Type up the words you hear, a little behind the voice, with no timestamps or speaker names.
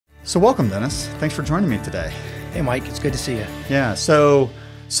So welcome, Dennis. Thanks for joining me today. Hey, Mike. It's good to see you. Yeah. So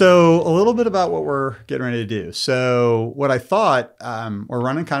a little bit about what we're getting ready to do. So what I thought, we're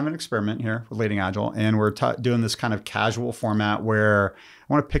running kind of an experiment here with Leading Agile, and we're doing this kind of casual format where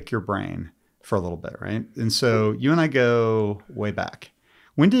I want to pick your brain for a little bit, right? And so you and I go way back.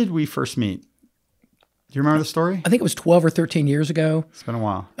 When did we first meet? Do you remember the story? I think it was 12 or 13 years ago. It's been a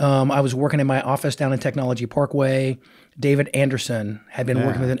while. I was working in my office down in Technology Parkway. David Anderson had been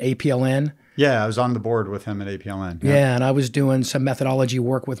working with an APLN. Yeah, I was on the board with him at APLN. Yeah, and I was doing some methodology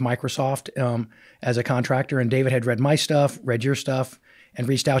work with Microsoft as a contractor. And David had read my stuff, read your stuff, and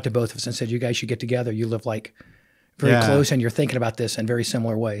reached out to both of us and said, you guys should get together. You live like very close, and you're thinking about this in very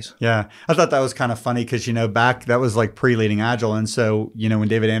similar ways. Yeah. I thought that was kind of funny because, back, that was like pre-Leading Agile. And so, when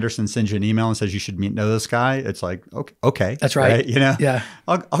David Anderson sends you an email and says you should know this guy, it's like, okay. That's right. Yeah.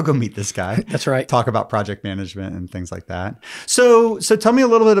 I'll go meet this guy. That's right. Talk about project management and things like that. So tell me a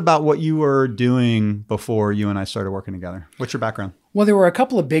little bit about what you were doing before you and I started working together. What's your background? Well, there were a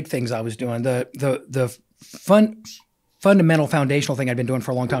couple of big things I was doing. The fundamental foundational thing I'd been doing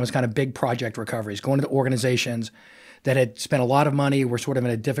for a long time was kind of big project recoveries, going to the organizations that had spent a lot of money, were sort of in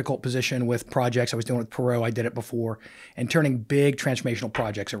a difficult position with projects. I was doing it with Perot, I did it before, and turning big transformational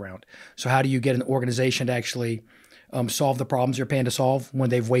projects around. So how do you get an organization to actually solve the problems you're paying to solve when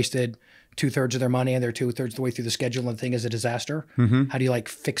they've wasted 2/3 of their money and they're 2/3 of the way through the schedule and the thing is a disaster? Mm-hmm. How do you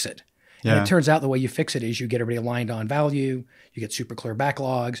fix it? Yeah. And it turns out the way you fix it is you get everybody aligned on value, you get super clear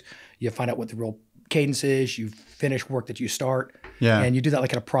backlogs, you find out what the real cadence is, you finish work that you start, and you do that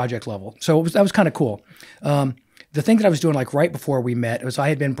at a project level. So that was kind of cool. The thing that I was doing right before we met was I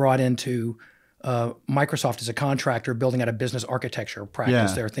had been brought into Microsoft as a contractor building out a business architecture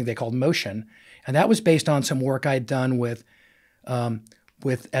practice, their thing they called Motion. And that was based on some work I'd done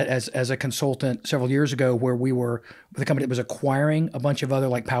as a consultant several years ago where we were with a company that was acquiring a bunch of other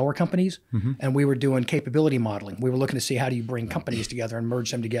power companies, and we were doing capability modeling. We were looking to see how do you bring companies together and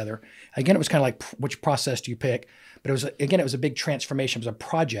merge them together. Again, it was kind of which process do you pick? But it was a big transformation. It was a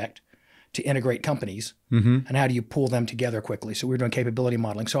project to integrate companies, and how do you pull them together quickly? So we were doing capability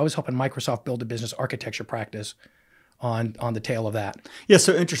modeling. So I was helping Microsoft build a business architecture practice on the tail of that. Yeah,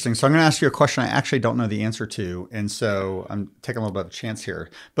 so interesting. So I'm going to ask you a question I actually don't know the answer to, and so I'm taking a little bit of a chance here.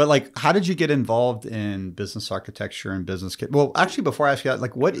 But how did you get involved in business architecture and business? Well, actually, before I ask you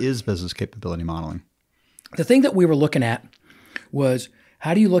that, what is business capability modeling? The thing that we were looking at was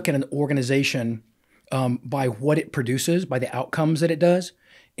how do you look at an organization by what it produces, by the outcomes that it does,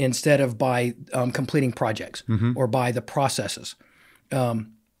 instead of by completing projects or by the processes.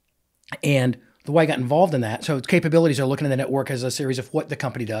 And the way I got involved in that, so capabilities are looking at the network as a series of what the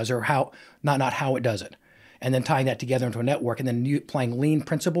company does or how, not how it does it, and then tying that together into a network and then applying lean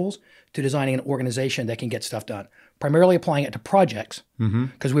principles to designing an organization that can get stuff done. Primarily applying it to projects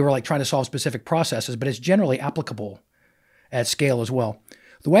because we were trying to solve specific processes, but it's generally applicable at scale as well.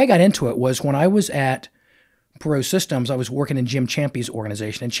 The way I got into it was when I was at Perot Systems, I was working in Jim Champy's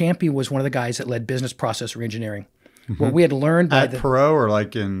organization, and Champy was one of the guys that led business process reengineering. What we had learned by at Perot or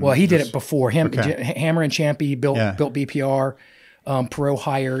in... Well, he did it before. Hammer and Champy built BPR. Perot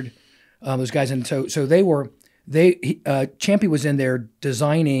hired those guys, and so Champy was in there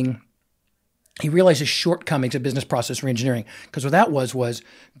designing. He realized his shortcomings of business process reengineering because what that was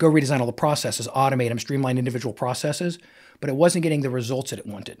go redesign all the processes, automate them, streamline individual processes, but it wasn't getting the results that it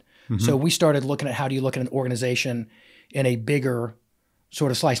wanted. So we started looking at how do you look at an organization in a bigger sort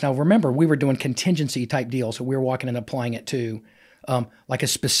of slice. Now, remember, we were doing contingency type deals, so we were walking and applying it to a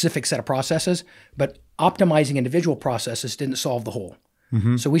specific set of processes, but optimizing individual processes didn't solve the whole.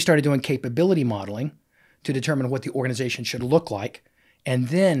 So we started doing capability modeling to determine what the organization should look like, and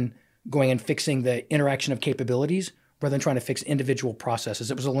then going and fixing the interaction of capabilities rather than trying to fix individual processes.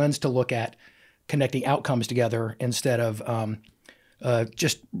 It was a lens to look at connecting outcomes together instead of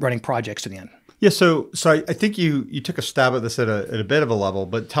just running projects to the end. Yeah, so I think you took a stab at this at a bit of a level,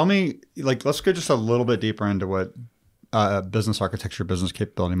 but tell me, let's go just a little bit deeper into what business architecture, business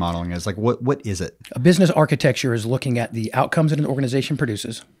capability modeling is. What is it? A business architecture is looking at the outcomes that an organization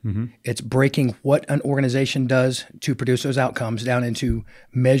produces. It's breaking what an organization does to produce those outcomes down into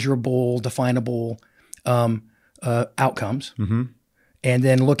measurable, definable outcomes. And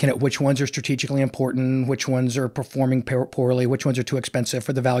then looking at which ones are strategically important, which ones are performing poorly, which ones are too expensive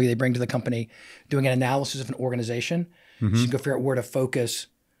for the value they bring to the company, doing an analysis of an organization. So you go figure out where to focus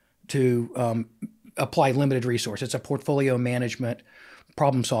to apply limited resource. It's a portfolio management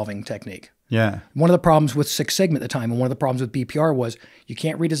problem-solving technique. Yeah. One of the problems with Six Sigma at the time and one of the problems with BPR was you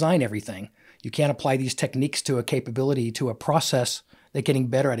can't redesign everything. You can't apply these techniques to a capability, to a process that getting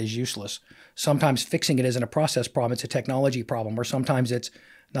better at is useless. Sometimes fixing it isn't a process problem, it's a technology problem, or sometimes it's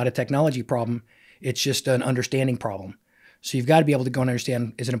not a technology problem. It's just an understanding problem. So you've got to be able to go and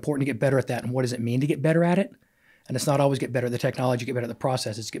understand, is it important to get better at that? And what does it mean to get better at it? And it's not always get better at the technology, get better at the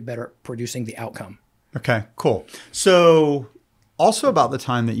process. It's get better at producing the outcome. Okay, cool. So also about the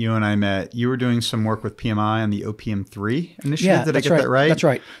time that you and I met, you were doing some work with PMI on the OPM3 initiative. Yeah, Did I get that right? That's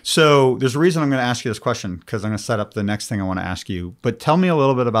right. So there's a reason I'm going to ask you this question, because I'm going to set up the next thing I want to ask you. But tell me a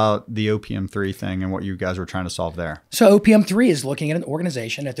little bit about the OPM3 thing and what you guys were trying to solve there. So OPM3 is looking at an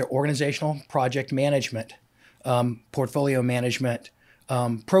organization, at their organizational project management, portfolio management,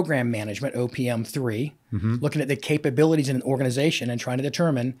 program management, OPM3, looking at the capabilities in an organization and trying to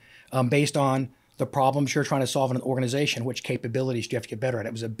determine, based on the problems you're trying to solve in an organization, which capabilities do you have to get better at?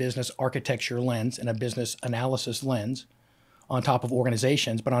 It was a business architecture lens and a business analysis lens on top of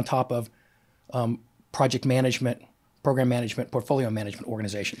organizations, but on top of project management, program management, portfolio management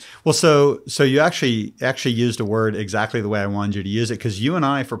organizations. Well, so you actually used a word exactly the way I wanted you to use it, because you and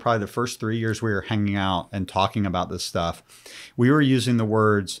I, for probably the first 3 years we were hanging out and talking about this stuff, we were using the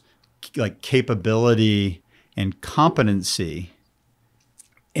words capability and competency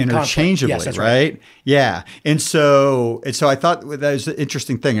interchangeably, yes, that's right? Yeah. And so I thought that was an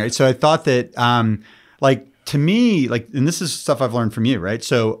interesting thing, right? So I thought that to me, and this is stuff I've learned from you, right?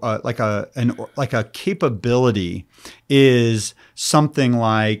 So a capability is something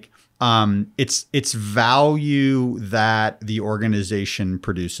like it's value that the organization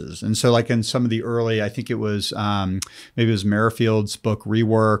produces. And so in some of the early, I think it was maybe it was Merrifield's book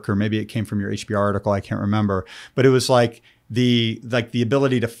Rework, or maybe it came from your HBR article, I can't remember, but it was the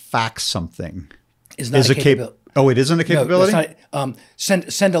ability to fax something is not a capability. Oh, it isn't a capability? No, that's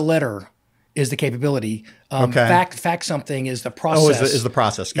not, send a letter is the capability. Okay. Fax something is the process. Oh, is the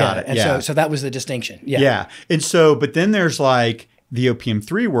process. Got it. And yeah. so that was the distinction. Yeah. Yeah. And so, but then there's the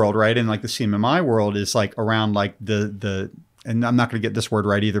OPM3 world, right? And the CMMI world is around the, and I'm not going to get this word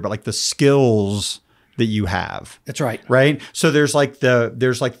right either, but the skills that you have. That's right. Right. So there's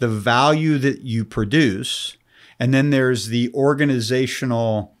the value that you produce, and then there's the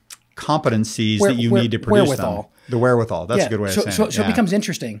organizational competencies that you need to produce wherewithal. Them. The wherewithal. That's a good way of saying it. So it becomes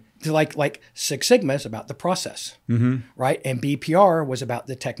interesting. Like Six Sigma is about the process, right? And BPR was about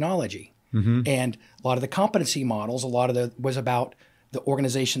the technology. And a lot of the competency models, was about the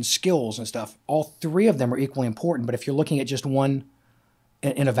organization's skills and stuff. All three of them are equally important. But if you're looking at just one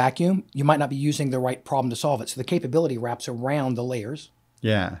in a vacuum, you might not be using the right problem to solve it. So the capability wraps around the layers.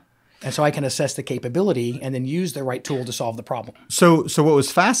 Yeah. And so I can assess the capability and then use the right tool to solve the problem. So what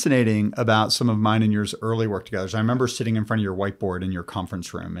was fascinating about some of mine and yours early work together is I remember sitting in front of your whiteboard in your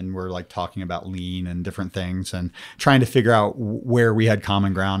conference room, and we're talking about lean and different things and trying to figure out where we had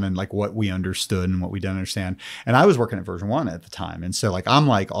common ground and what we understood and what we didn't understand. And I was working at version 1 at the time. And so I'm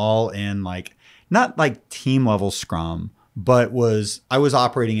all in not team level Scrum, but I was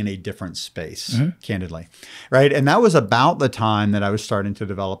operating in a different space, candidly, right? And that was about the time that I was starting to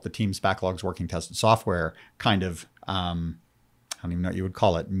develop the Teams Backlogs Working Tested Software kind of, I don't even know what you would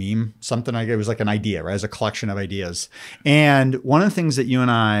call it, meme, something it was an idea, right? As a collection of ideas. And one of the things that you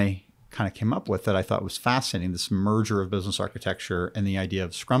and I kind of came up with that I thought was fascinating, this merger of business architecture and the idea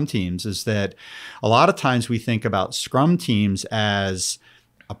of Scrum teams, is that a lot of times we think about Scrum teams as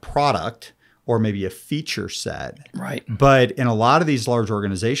a product or maybe a feature set. Right. But in a lot of these large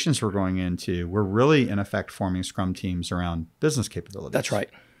organizations we're going into, we're really, in effect, forming Scrum teams around business capabilities. That's right.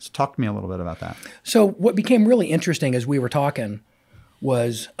 So talk to me a little bit about that. So what became really interesting as we were talking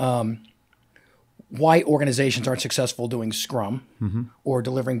was why organizations aren't successful doing Scrum or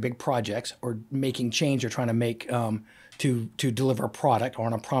delivering big projects or making change they're trying to make to deliver a product or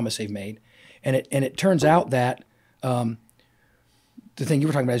on a promise they've made. And it turns out that the thing you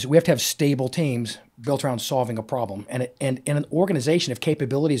were talking about is we have to have stable teams built around solving a problem. And in an organization, if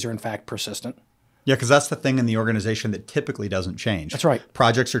capabilities are in fact persistent. Yeah, because that's the thing in the organization that typically doesn't change. That's right.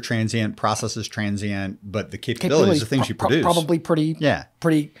 Projects are transient, processes transient, but the capabilities are things you produce. Probably pretty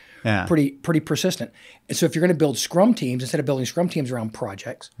persistent. And so if you're going to build Scrum teams, instead of building Scrum teams around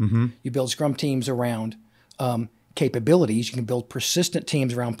projects, you build Scrum teams around capabilities. You can build persistent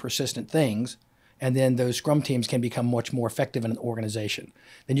teams around persistent things. And then those Scrum teams can become much more effective in an organization.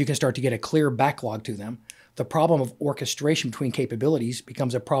 Then you can start to get a clear backlog to them. The problem of orchestration between capabilities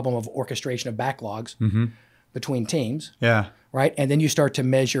becomes a problem of orchestration of backlogs between teams. Yeah. Right? And then you start to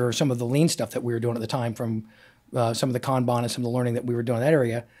measure some of the lean stuff that we were doing at the time from some of the Kanban and some of the learning that we were doing in that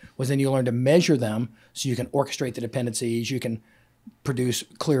area, was then you learn to measure them so you can orchestrate the dependencies, you can produce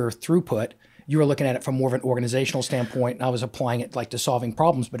clearer throughput. You were looking at it from more of an organizational standpoint, and I was applying it to solving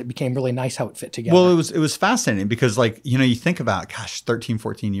problems, but it became really nice how it fit together. Well, it was fascinating because you think about, 13,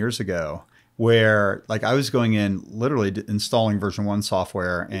 14 years ago, where like I was going in literally installing version 1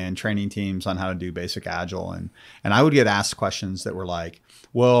 software and training teams on how to do basic Agile. And I would get asked questions that were like,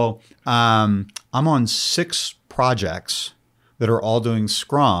 well, I'm on 6 projects that are all doing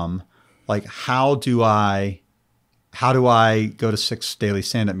Scrum. Like, how do I go to 6 daily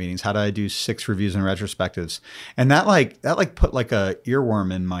stand-up meetings? How do I do 6 reviews and retrospectives? And that put like a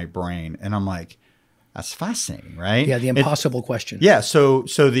earworm in my brain. And I'm like, that's fascinating, right? Yeah, the impossible question. Yeah. So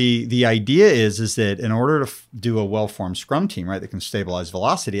the idea is that in order to do a well-formed Scrum team, right, that can stabilize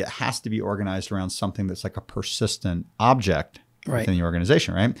velocity, it has to be organized around something that's like a persistent object within the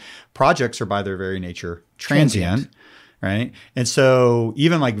organization, right? Projects are by their very nature transient. Right. And so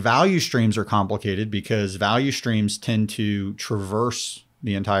even like value streams are complicated because value streams tend to traverse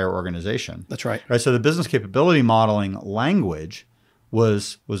the entire organization. That's right. Right. So the business capability modeling language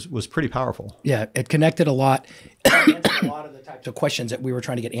was pretty powerful. Yeah. It connected a lot. It answered a lot of the types of questions that we were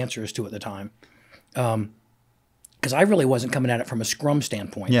trying to get answers to at the time. Because I really wasn't coming at it from a Scrum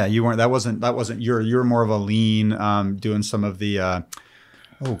standpoint. Yeah. You weren't. That wasn't you're more of a lean, doing some of the,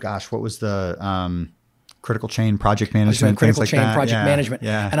 what was the, critical chain project management, critical things chain like that. project management.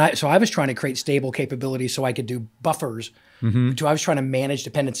 Yeah. And I was trying to create stable capabilities so I could do buffers. So I was trying to manage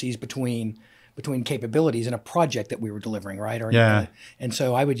dependencies between capabilities in a project that we were delivering, right? And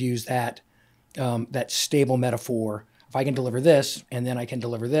so I would use that stable metaphor. If I can deliver this, and then I can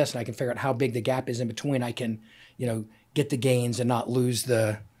deliver this, and I can figure out how big the gap is in between, I can, get the gains and not lose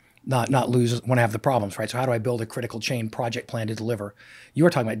not lose when I have the problems, right? So how do I build a critical chain project plan to deliver? You were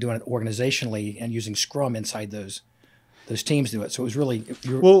talking about doing it organizationally and using Scrum inside those teams do it. So it was really,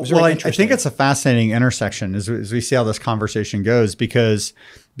 I think it's a fascinating intersection as we see how this conversation goes, because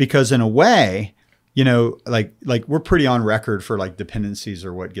in a way, like we're pretty on record for like dependencies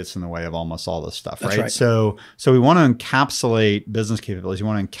are what gets in the way of almost all this stuff, right? Right. So we want to encapsulate business capabilities. We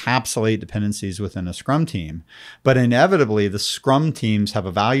want to encapsulate dependencies within a Scrum team, but inevitably the Scrum teams have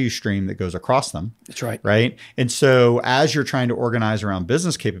a value stream that goes across them. That's right. Right. And so as you're trying to organize around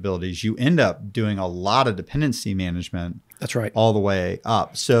business capabilities, you end up doing a lot of dependency management. That's right. All the way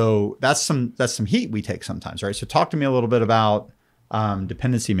up. So that's some heat we take sometimes, right? So talk to me a little bit about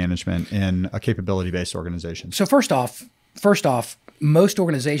dependency management in a capability-based organization. So first off, most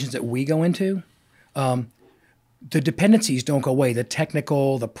organizations that we go into, the dependencies don't go away. The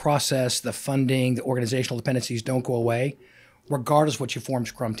technical, the process, the funding, the organizational dependencies don't go away, regardless what you form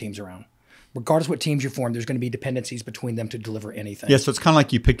Scrum teams around. Regardless what teams you form, there's going to be dependencies between them to deliver anything. Yeah, so it's kind of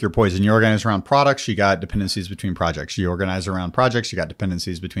like you pick your poison. You organize around products, you got dependencies between projects. You organize around projects, you got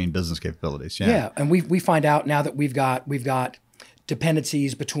dependencies between business capabilities. Yeah, and we find out now that we've got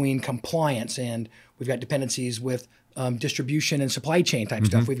dependencies between compliance, and we've got dependencies with distribution and supply chain type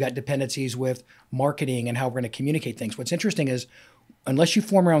stuff. We've got dependencies with marketing and how we're going to communicate things. What's interesting is unless you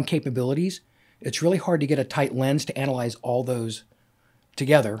form around capabilities, it's really hard to get a tight lens to analyze all those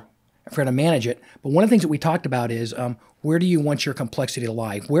together if we're going to manage it. But one of the things that we talked about is where do you want your complexity to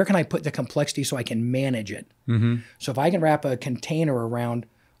lie? Where can I put the complexity so I can manage it? So if I can wrap a container around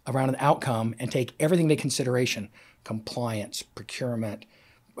an outcome and take everything into consideration, compliance, procurement,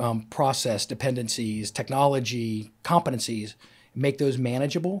 process, dependencies, technology, competencies, make those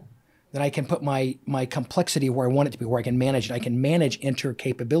manageable, then I can put my complexity where I want it to be, where I can manage it. I can manage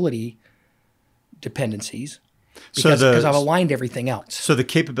inter-capability dependencies because I've aligned everything else. So the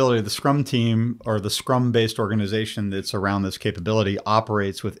capability of the Scrum team or the Scrum-based organization that's around this capability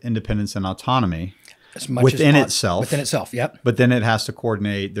operates with independence and autonomy. As much within as itself. Within itself, yep. But then it has to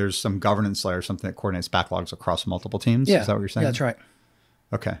coordinate. There's some governance layer, something that coordinates backlogs across multiple teams. Yeah. Is that what you're saying? Yeah, that's right.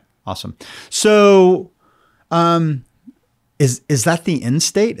 Okay, awesome. So is that the end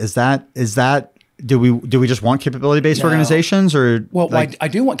state? Is that do we just want capability-based organizations, or I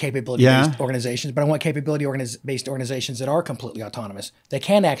do want capability-based organizations, but I want capability-based organizations that are completely autonomous. They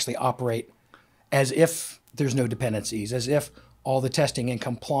can actually operate as if there's no dependencies, as if all the testing and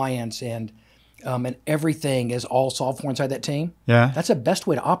compliance and everything is all solved for inside that team. Yeah, that's the best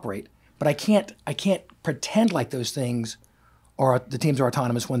way to operate. But I can't pretend like those things the teams are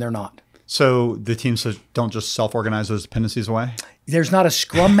autonomous when they're not. So the teams don't just self-organize those dependencies away? There's not a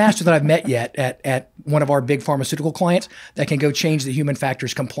Scrum Master that I've met yet at one of our big pharmaceutical clients that can go change the human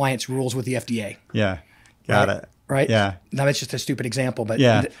factors compliance rules with the FDA. Yeah, got it. Right? Yeah. Now that's just a stupid example, but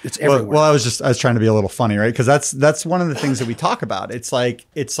it's everywhere. everywhere. Well, I was trying to be a little funny, right? Because that's one of the things that we talk about. It's like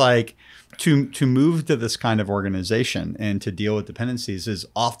to move to this kind of organization and to deal with dependencies is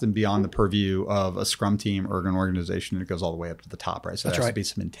often beyond the purview of a Scrum team or an organization, and it goes all the way up to the top, right? So there has to be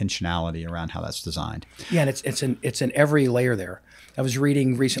some intentionality around how that's designed. Yeah, and it's in every layer there. I was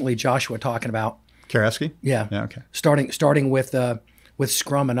reading recently Joshua talking about Karevsky? Yeah. Yeah. Okay. Starting with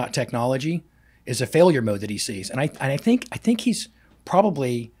Scrum and not technology. is a failure mode that he sees. And I think he's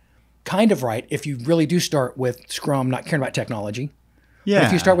probably kind of right if you really do start with Scrum not caring about technology. Yeah. But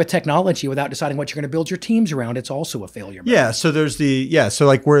if you start with technology without deciding what you're going to build your teams around, it's also a failure mode. Yeah. So there's so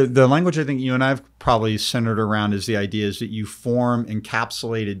like where the language I think you and I've probably centered around is the idea is that you form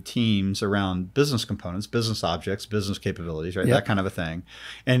encapsulated teams around business components, business objects, business capabilities, right? Yep. That kind of a thing.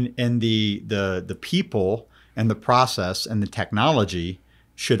 And the people and the process and the technology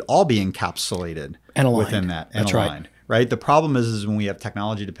should all be encapsulated and aligned within that and That's aligned, right? The problem is when we have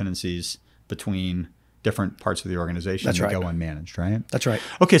technology dependencies between different parts of the organization That's that right. go unmanaged, right? That's right.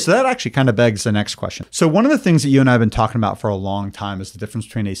 Okay, so that actually kind of begs the next question. So one of the things that you and I have been talking about for a long time is the difference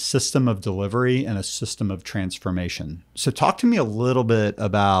between a system of delivery and a system of transformation. So talk to me a little bit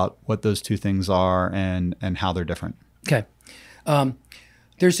about what those two things are and how they're different. Okay.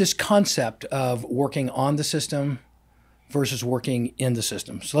 There's this concept of working on the system versus working in the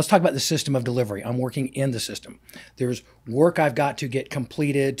system. So let's talk about the system of delivery. I'm working in the system. There's work I've got to get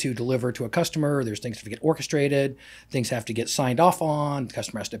completed to deliver to a customer. There's things to get orchestrated. Things have to get signed off on. The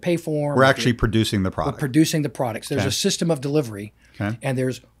customer has to pay for them. We're actually producing the product. We're producing the products. There's a system of delivery, and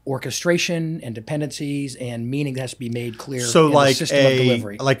there's orchestration and dependencies and meaning that has to be made clear So in like the system of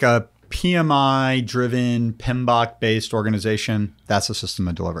delivery. like a PMI-driven, PMBOK-based organization, that's a system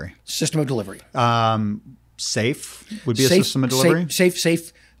of delivery. System of delivery. SAFe would be a system of delivery?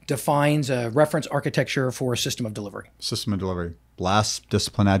 SAFe defines a reference architecture for a system of delivery. System of delivery. BLAST,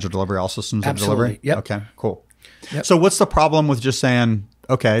 Discipline, Agile Delivery, all systems Absolutely. of delivery? Yep. Okay, cool. Yep. So what's the problem with just saying,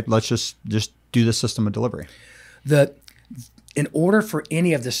 okay, let's just do the system of delivery? In order for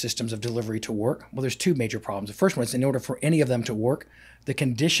any of the systems of delivery to work, well, there's two major problems. The first one is in order for any of them to work, the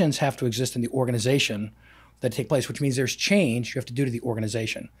conditions have to exist in the organization that take place, which means there's change you have to do to the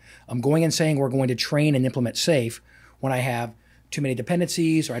organization. I'm going and saying we're going to train and implement SAFe when I have too many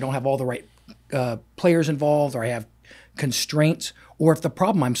dependencies, or I don't have all the right players involved, or I have constraints, or if the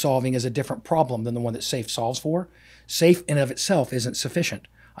problem I'm solving is a different problem than the one that SAFe solves for. SAFe in and of itself isn't sufficient.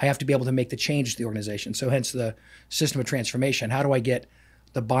 I have to be able to make the change to the organization. So hence the system of transformation. How do I get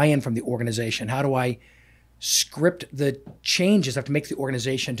the buy-in from the organization? How do I script the changes I have to make to the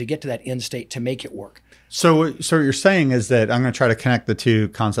organization to get to that end state to make it work? So what you're saying is that I'm going to try to connect the two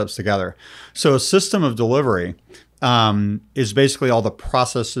concepts together. So a system of delivery is basically all the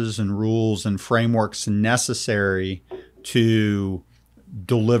processes and rules and frameworks necessary to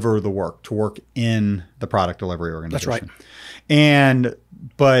deliver the work, to work in the product delivery organization. That's right.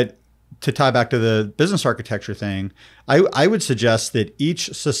 But to tie back to the business architecture thing, I would suggest that each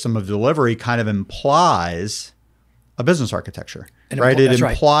system of delivery kind of implies a business architecture, right? It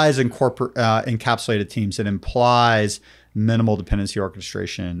implies encapsulated teams. It implies minimal dependency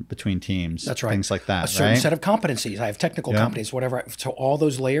orchestration between teams. That's right. Things like that, a certain right? set of competencies. I have technical competencies, whatever. So all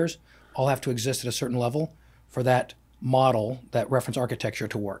those layers all have to exist at a certain level for that model, that reference architecture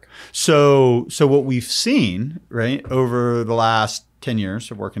to work. So what we've seen, right, over the last 10 years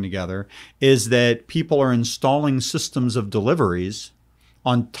of working together is that people are installing systems of deliveries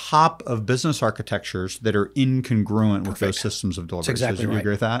on top of business architectures that are incongruent with those systems of delivery. That's exactly so do you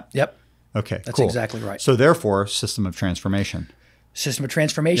agree with that? Yep. Okay, That's cool. exactly right. So therefore, system of transformation. System of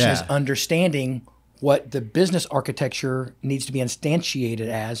transformation is understanding what the business architecture needs to be instantiated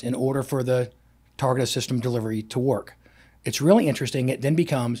as in order for the targeted system delivery to work. It's really interesting. It then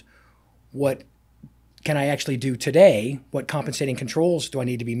becomes, what can I actually do today? What compensating controls do I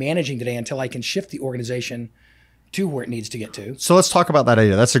need to be managing today until I can shift the organization to where it needs to get to? So let's talk about that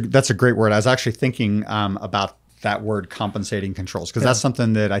idea. That's a great word. I was actually thinking about that word, compensating controls, because that's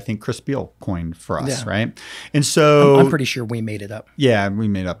something that I think Chris Beal coined for us, right? And so I'm pretty sure we made it up. Yeah, we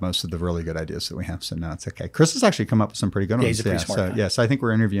made up most of the really good ideas that we have, so no, it's okay. Chris has actually come up with some pretty good ones. He's a pretty smart guy. So I think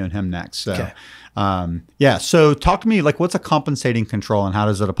we're interviewing him next. So, so talk to me, like, what's a compensating control and how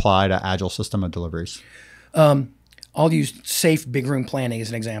does it apply to Agile system of deliveries? I'll use SAFe big room planning as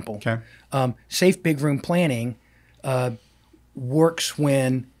an example. Okay. SAFe big room planning works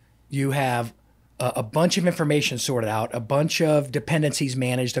when you have a bunch of information sorted out, a bunch of dependencies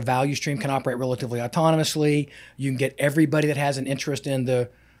managed, a value stream can operate relatively autonomously. You can get everybody that has an interest in the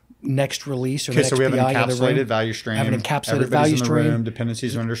next release or the next so we have PI an encapsulated value stream. Have an encapsulated Everybody's value in the stream. room,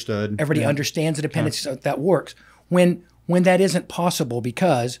 dependencies are understood. Everybody understands the dependencies. So that works. When that isn't possible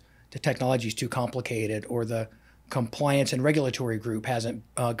because the technology is too complicated or the compliance and regulatory group hasn't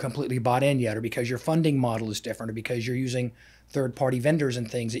completely bought in yet, or because your funding model is different, or because you're using third-party vendors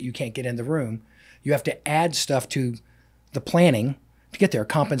and things that you can't get in the room, you have to add stuff to the planning to get there,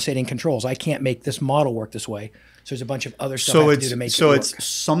 compensating controls. I can't make this model work this way. So there's a bunch of other stuff I have to do to make it work. So it's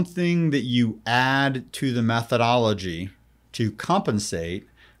something that you add to the methodology to compensate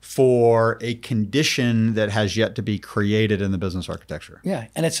for a condition that has yet to be created in the business architecture. Yeah,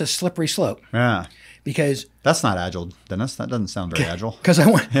 and it's a slippery slope. Yeah. Because that's not agile, Dennis. That doesn't sound very agile. Because I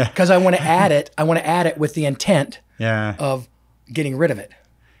want to add it. I want to add it with the intent of getting rid of it.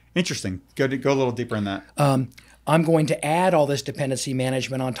 Interesting. Go a little deeper in that. I'm going to add all this dependency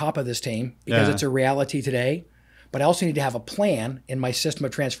management on top of this team because it's a reality today. But I also need to have a plan in my system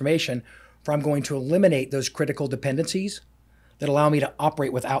of transformation for I'm going to eliminate those critical dependencies that allow me to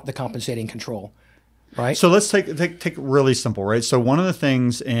operate without the compensating control. Right. So let's take really simple, right? So one of the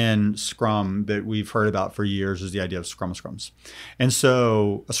things in Scrum that we've heard about for years is the idea of Scrum of Scrums. And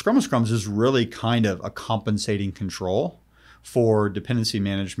so a Scrum of Scrums is really kind of a compensating control for dependency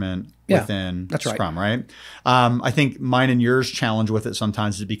management within Scrum, right? I think mine and yours challenge with it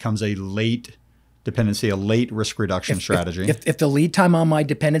sometimes it becomes a late dependency, a late risk reduction strategy. If the lead time on my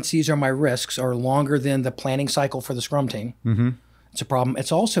dependencies or my risks are longer than the planning cycle for the Scrum team, it's a problem.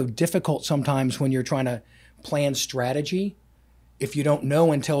 It's also difficult sometimes when you're trying to plan strategy if you don't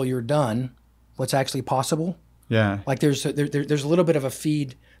know until you're done what's actually possible. Yeah. Like there's a little bit of a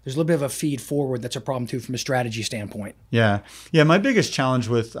feed. There's a little bit of a feed forward that's a problem too from a strategy standpoint. Yeah. Yeah. My biggest challenge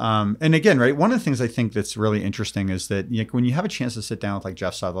with, and again, right, one of the things I think that's really interesting is that when you have a chance to sit down with like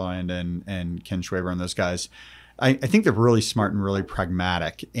Jeff Sutherland and Ken Schwaber and those guys, I think they're really smart and really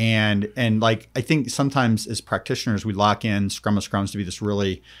pragmatic. And like, I think sometimes as practitioners, we lock in Scrum of Scrums to be this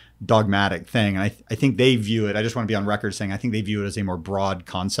really dogmatic thing. And I think they view it, I just want to be on record saying, I think they view it as a more broad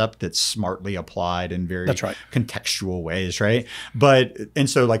concept that's smartly applied in very contextual ways, right? And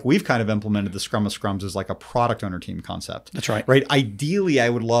so like we've kind of implemented the Scrum of Scrums as like a product owner team concept. That's right. Right. Ideally, I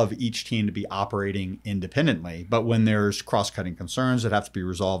would love each team to be operating independently, but when there's cross-cutting concerns that have to be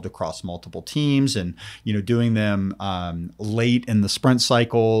resolved across multiple teams and, doing them late in the sprint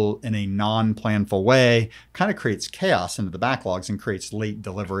cycle in a non-planful way kind of creates chaos into the backlogs and creates late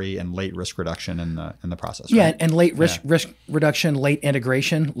delivery and late risk reduction in the process. Yeah, right? and late risk reduction, late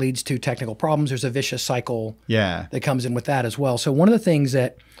integration leads to technical problems. There's a vicious cycle that comes in with that as well. So one of the things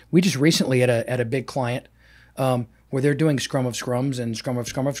that we just recently at a big client where they're doing Scrum of Scrums and Scrum of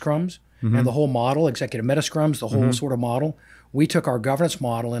Scrums and the whole model, executive meta Scrums, the whole sort of model, we took our governance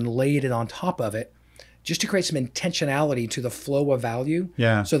model and laid it on top of it just to create some intentionality to the flow of value.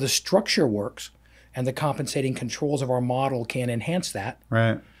 Yeah. So the structure works and the compensating controls of our model can enhance that.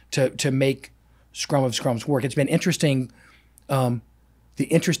 Right. To make Scrum of Scrums work. It's been interesting. The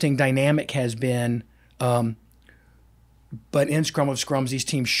interesting dynamic has been, but in Scrum of Scrums, these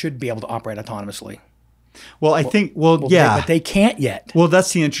teams should be able to operate autonomously. Well, I think, but they can't yet. Well,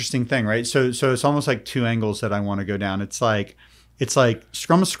 that's the interesting thing, right? So it's almost like two angles that I want to go down. It's like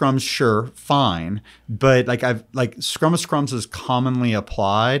Scrum of Scrums, sure, fine, but Scrum of Scrums is commonly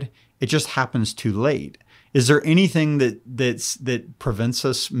applied. It just happens too late. Is there anything that prevents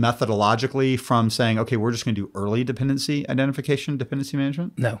us methodologically from saying, okay, we're just going to do early dependency identification, dependency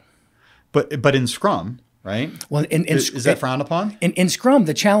management? No. But in Scrum, right? Well, is that frowned upon? In Scrum,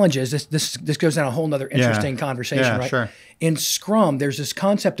 the challenge is this goes down a whole other interesting conversation, right? Sure. In Scrum, there's this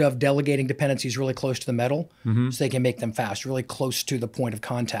concept of delegating dependencies really close to the metal so they can make them fast, really close to the point of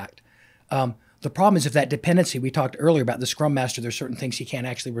contact. The problem is if that dependency, we talked earlier about the Scrum Master, there's certain things he can't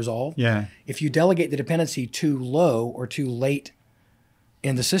actually resolve. Yeah. If you delegate the dependency too low or too late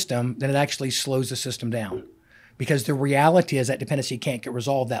in the system, then it actually slows the system down. Because the reality is that dependency can't get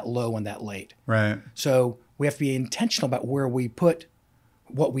resolved that low and that late. Right. So we have to be intentional about where we put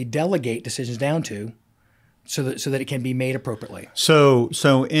what we delegate decisions down to so that it can be made appropriately. So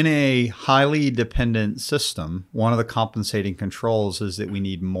in a highly dependent system, one of the compensating controls is that we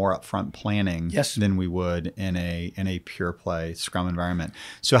need more upfront planning than we would in a pure play Scrum environment.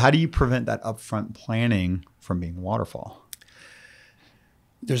 So how do you prevent that upfront planning from being waterfall?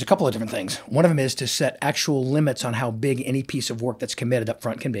 There's a couple of different things. One of them is to set actual limits on how big any piece of work that's committed up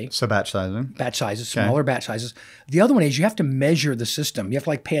front can be. So batch sizing. Batch sizes, smaller batch sizes. The other one is you have to measure the system. You have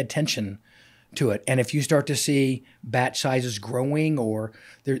to pay attention to it. And if you start to see batch sizes growing or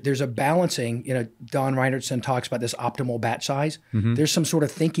there's a balancing, Don Reinertson talks about this optimal batch size. There's some sort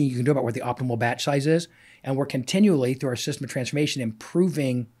of thinking you can do about what the optimal batch size is. And we're continually, through our system of transformation,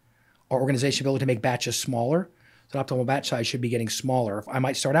 improving our organization's ability to make batches smaller. The optimal batch size should be getting smaller. I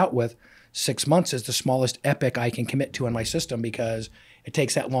might start out with 6 months as the smallest epic I can commit to in my system because it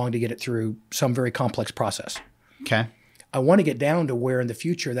takes that long to get it through some very complex process. Okay. I want to get down to where in the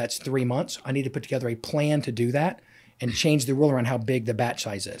future that's 3 months. I need to put together a plan to do that and change the rule around how big the batch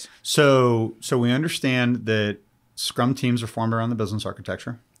size is. So we understand that Scrum teams are formed around the business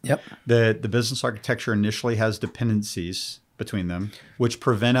architecture. Yep. The business architecture initially has dependencies between them, which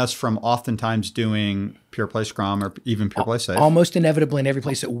prevent us from oftentimes doing pure play Scrum or even pure play Safe. Almost inevitably in every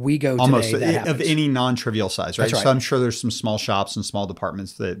place that we go Almost today, that happens. Of any non-trivial size, right? That's right. So I'm sure there's some small shops and small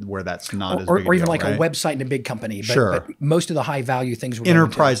departments where that's not as big a deal, or even like right? a website in a big company. But, Sure. but most of the high value things we're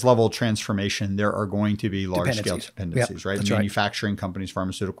Enterprise level transformation, there are going to be large scale dependencies, Yep, right? that's right. Manufacturing companies,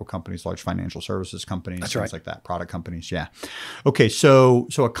 pharmaceutical companies, large financial services companies, That's things right. like that, product companies. Yeah. Okay. So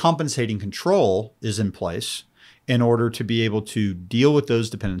a compensating control is in place in order to be able to deal with those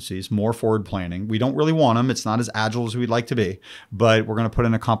dependencies, more forward planning. We don't really want them. It's not as agile as we'd like to be, but we're going to put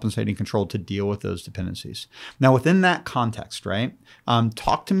in a compensating control to deal with those dependencies. Now, within that context, right,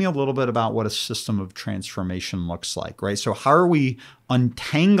 talk to me a little bit about what a system of transformation looks like, right? So how are we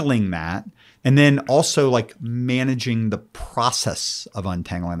untangling that? And then also like managing the process of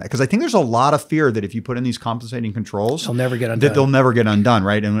untangling that. Because I think there's a lot of fear that if you put in these compensating controls, they'll never get undone. That they'll never get undone,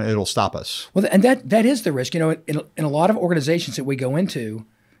 right? And it'll stop us. Well, and that is the risk. You know, in a lot of organizations that we go into,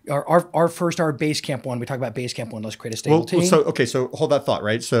 our base camp one, we talk about base camp one, let's create a stable team. So hold that thought,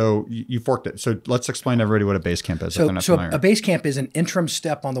 right? So you forked it. So let's explain to everybody what a base camp is. So a base camp is an interim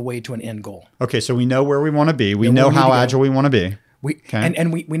step on the way to an end goal. Okay, so we know where we want to be. We know how agile we want to be. We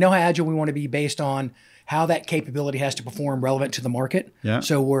know how agile we want to be based on how that capability has to perform relevant to the market. Yeah.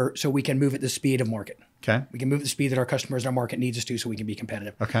 So we can move at the speed of market. Okay. We can move at the speed that our customers and our market needs us to, so we can be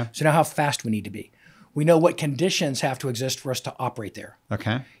competitive. Okay. So now how fast we need to be. We know what conditions have to exist for us to operate there.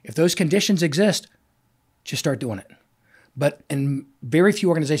 Okay. If those conditions exist, just start doing it. But in very few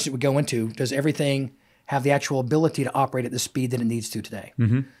organizations that we go into, does everything have the actual ability to operate at the speed that it needs to today?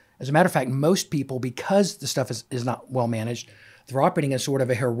 Mm-hmm. As a matter of fact, most people, because the stuff is not well managed, they're operating as sort of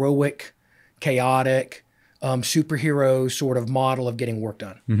a heroic, chaotic, superhero sort of model of getting work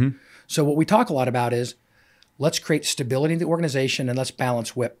done. Mm-hmm. So what we talk a lot about is let's create stability in the organization and let's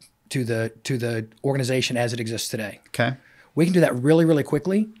balance WIP to the organization as it exists today. Okay. We can do that really, really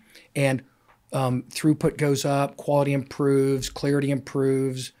quickly, and throughput goes up, quality improves, clarity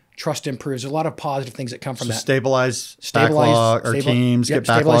improves, trust improves. There's a lot of positive things that come from that. Stabilize backlog or teams, get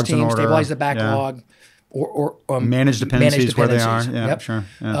backlogs in order. Stabilize the backlog. Yeah. Or manage dependencies where they are. Yeah, yep. Sure.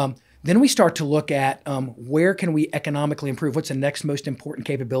 Yeah. Then we start to look at where can we economically improve? What's the next most important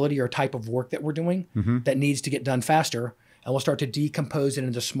capability or type of work that we're doing that needs to get done faster? And we'll start to decompose it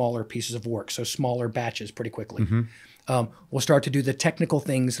into smaller pieces of work, so smaller batches pretty quickly. We'll start to do the technical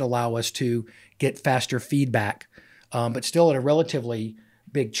things that allow us to get faster feedback, but still at a relatively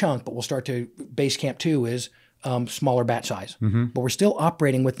big chunk. But we'll start to, base camp 2 is smaller batch size. But we're still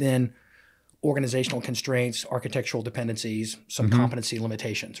operating within organizational constraints, architectural dependencies, some competency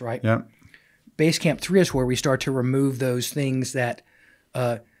limitations, right? Yeah. Base camp 3 is where we start to remove those things that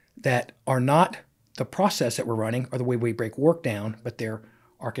are not the process that we're running or the way we break work down, but they're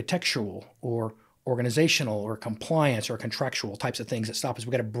architectural or organizational or compliance or contractual types of things that stop us.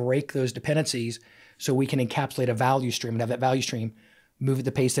 We've got to break those dependencies so we can encapsulate a value stream and have that value stream move at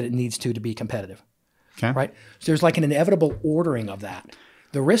the pace that it needs to be competitive. Okay. Right? So there's like an inevitable ordering of that.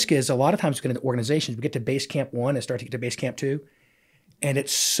 The risk is a lot of times we get into organizations, we get to base camp 1 and start to get to base camp 2, and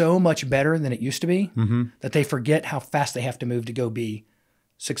it's so much better than it used to be that they forget how fast they have to move to go be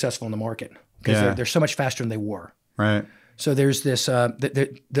successful in the market because they're so much faster than they were. Right. So there's this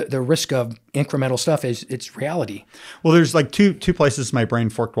the risk of incremental stuff is it's reality. Well, there's like two places my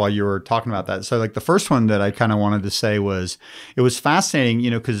brain forked while you were talking about that. So like the first one that I kind of wanted to say was it was fascinating,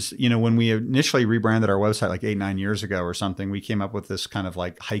 because when we initially rebranded our website like 8-9 years ago or something, we came up with this kind of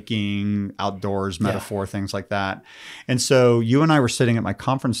like hiking outdoors metaphor, things like that. And so you and I were sitting at my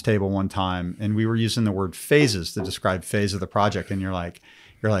conference table one time and we were using the word phases to describe phase of the project. And you're like,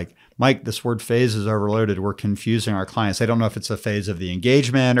 Mike, this word phase is overloaded. We're confusing our clients. I don't know if it's a phase of the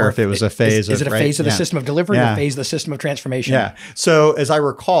engagement or if it was a phase of... Is it a phase of the system of delivery or a phase of the system of transformation? Yeah. So as I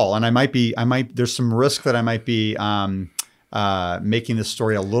recall, and there's some risk that I might be making this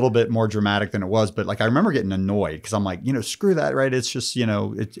story a little bit more dramatic than it was. But like, I remember getting annoyed because I'm like, screw that, right? It's just,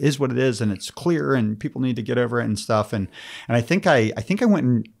 it is what it is and it's clear and people need to get over it and stuff. And I think I went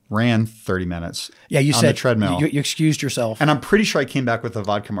and ran 30 minutes you on said the treadmill. You excused yourself. And I'm pretty sure I came back with a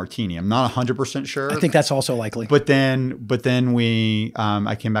vodka martini. I'm not 100% sure. I think that's also likely. But then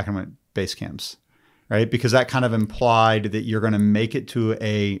I came back and went base camps, right? Because that kind of implied that you're going to make it to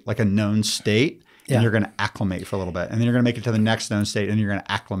a known state. And you're going to acclimate for a little bit. And then you're going to make it to the next known state and you're going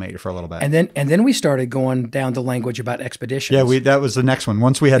to acclimate for a little bit. And then we started going down the language about expeditions. Yeah, that was the next one.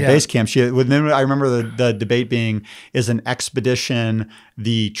 Once we had base camps, then I remember the debate being, is an expedition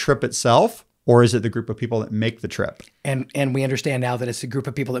the trip itself or is it the group of people that make the trip? And we understand now that it's a group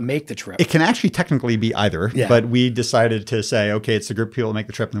of people that make the trip. It can actually technically be either, but we decided to say, okay, it's a group of people that make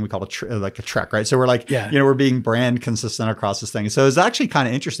the trip, and then we call it like a trek, right? So we're like, we're being brand consistent across this thing. So it's actually kind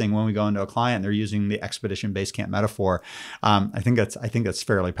of interesting when we go into a client, they're using the expedition base camp metaphor. I think that's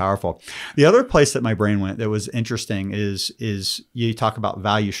fairly powerful. The other place that my brain went that was interesting is you talk about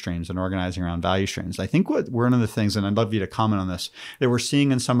value streams and organizing around value streams. I think one of the things, and I'd love you to comment on this, that we're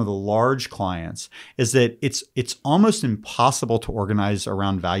seeing in some of the large clients is that it's almost impossible to organize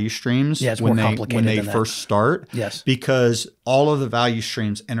around value streams when they first start. Yes. Because all of the value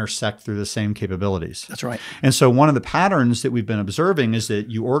streams intersect through the same capabilities. That's right. And so one of the patterns that we've been observing is that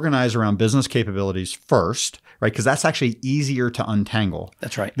you organize around business capabilities first, right? Because that's actually easier to untangle.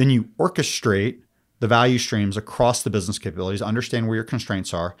 That's right. Then you orchestrate the value streams across the business capabilities, understand where your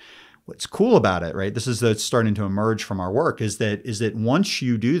constraints are. What's cool about it, right? This is that's starting to emerge from our work is that once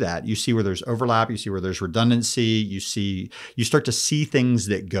you do that, you see where there's overlap, you see where there's redundancy, you start to see things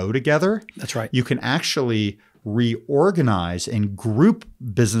that go together. That's right. You can actually reorganize and group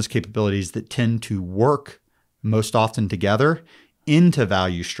business capabilities that tend to work most often together into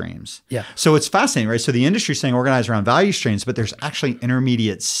value streams. Yeah. So it's fascinating, right? So the industry is saying organize around value streams, but there's actually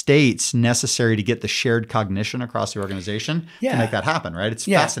intermediate states necessary to get the shared cognition across the organization to make that happen, right? It's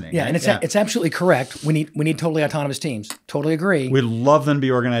fascinating. Yeah, right? And it's absolutely correct. We need totally autonomous teams. Totally agree. We'd love them to be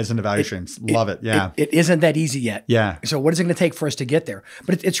organized into value streams. Love it. Yeah. It isn't that easy yet. Yeah. So what is it going to take for us to get there?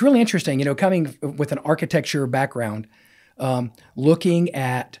 But it's really interesting, coming with an architecture background, looking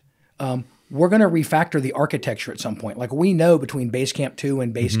at we're going to refactor the architecture at some point. Like we know between Basecamp 2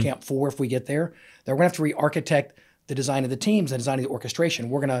 and Basecamp 4, if we get there, that we're going to have to re-architect the design of the teams, the design of the orchestration.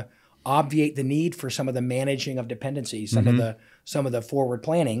 We're going to obviate the need for some of the managing of dependencies, some of the forward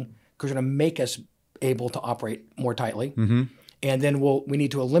planning, because we're going to make us able to operate more tightly. And then we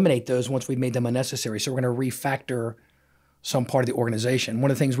need to eliminate those once we've made them unnecessary. So we're going to refactor some part of the organization.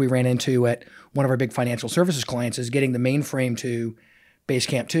 One of the things we ran into at one of our big financial services clients is getting the mainframe to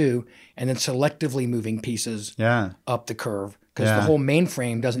Basecamp 2 and then selectively moving pieces up the curve, because the whole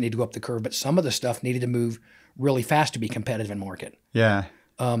mainframe doesn't need to go up the curve, but some of the stuff needed to move really fast to be competitive in market. Yeah.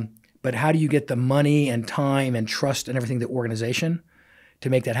 But how do you get the money and time and trust and everything, the organization, to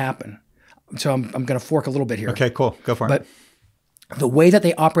make that happen? So I'm going to fork a little bit here. Okay, cool. Go for it. But the way that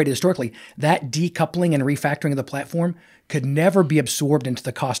they operated historically, that decoupling and refactoring of the platform could never be absorbed into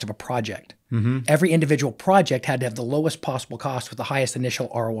the cost of a project. Every individual project had to have the lowest possible cost with the highest initial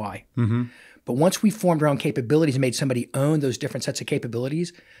ROI. But once we formed our own capabilities and made somebody own those different sets of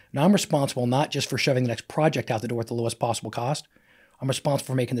capabilities, now I'm responsible not just for shoving the next project out the door at the lowest possible cost. I'm responsible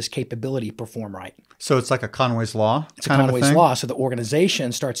for making this capability perform right. So it's like a Conway's Law? It's a Conway's Law. So the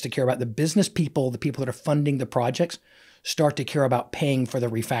organization starts to care about the business people, the people that are funding the projects, start to care about paying for the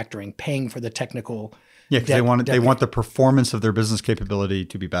refactoring, paying for the technical. Yeah, because they want the performance of their business capability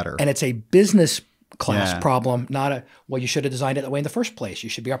to be better. And it's a business class problem, not you should have designed it that way in the first place. You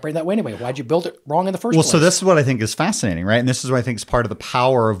should be operating that way anyway. Why'd you build it wrong in the first place? Well, so this is what I think is fascinating, right? And this is what I think is part of the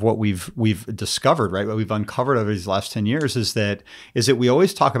power of what we've discovered, right? What we've uncovered over these last 10 years is that we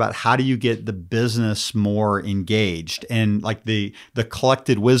always talk about how do you get the business more engaged? And like the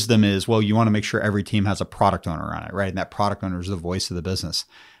collected wisdom is, well, you want to make sure every team has a product owner on it, right? And that product owner is the voice of the business.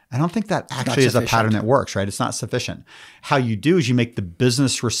 I don't think that actually is a pattern that works, right? It's not sufficient. How you do is you make the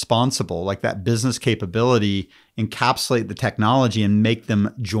business responsible, like that business capability, encapsulate the technology and make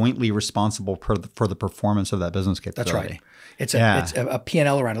them jointly responsible for the performance of that business capability. That's right. It's a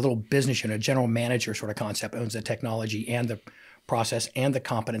P&L around a little business unit, a general manager sort of concept, owns the technology and the process and the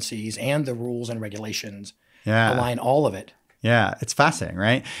competencies and the rules and regulations, align all of it. Yeah, it's fascinating,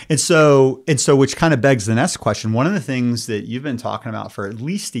 right? And so which kind of begs the next question. One of the things that you've been talking about for at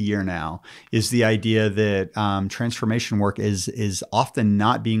least a year now is the idea that transformation work is often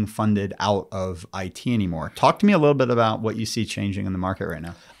not being funded out of IT anymore. Talk to me a little bit about what you see changing in the market right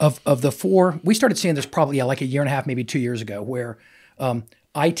now. Of the four, we started seeing this probably like a year and a half, maybe 2 years ago, where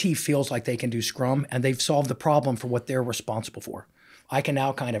IT feels like they can do Scrum and they've solved the problem for what they're responsible for. I can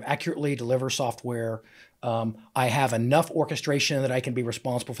now kind of accurately deliver software. I have enough orchestration that I can be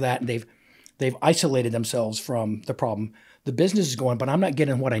responsible for that. And they've isolated themselves from the problem. The business is going, but I'm not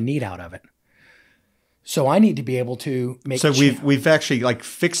getting what I need out of it. So I need to be able to make. So we've actually like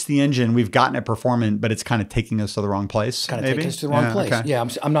fixed the engine. We've gotten it performant, but it's kind of taking us to the wrong place. Kind of taking us to the wrong place. Okay. Yeah,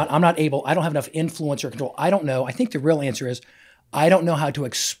 I'm not able. I don't have enough influence or control. I don't know. I think the real answer is I don't know how to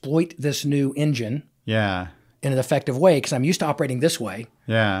exploit this new engine. Yeah. In an effective way, because I'm used to operating this way.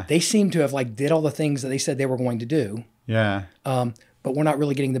 Yeah. They seem to have did all the things that they said they were going to do. Yeah. but we're not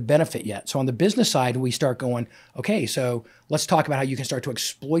really getting the benefit yet. So on the business side, we start going, okay, so let's talk about how you can start to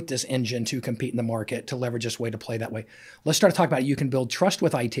exploit this engine to compete in the market, to leverage this way, to play that way. Let's start to talk about how you can build trust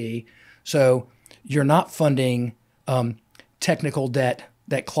with IT, so you're not funding technical debt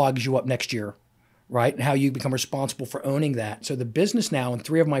that clogs you up next year, right? And how you become responsible for owning that. So the business now, and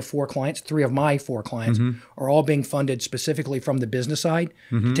three of my four clients are all being funded specifically from the business side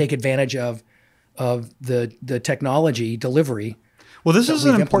to take advantage of the technology delivery. Well, this is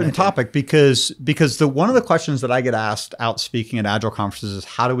an important topic because one of the questions that I get asked out speaking at Agile conferences is,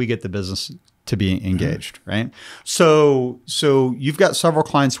 how do we get the business to be engaged, right? So you've got several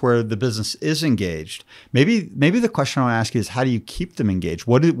clients where the business is engaged. Maybe the question I want to ask you is, how do you keep them engaged?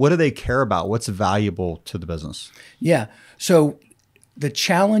 What do they care about? What's valuable to the business? Yeah. So the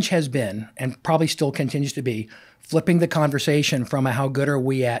challenge has been, and probably still continues to be, flipping the conversation from how good are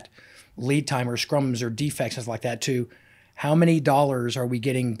we at lead time or scrums or defects and stuff like that to how many dollars are we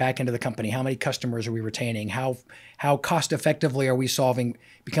getting back into the company? How many customers are we retaining? How cost effectively are we solving?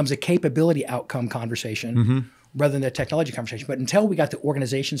 Becomes a capability outcome conversation rather than a technology conversation. But until we got the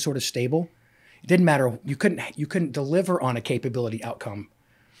organization sort of stable, it didn't matter. You couldn't deliver on a capability outcome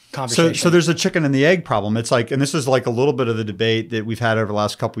conversation. So there's a chicken and the egg problem. It's like, and this is like a little bit of the debate that we've had over the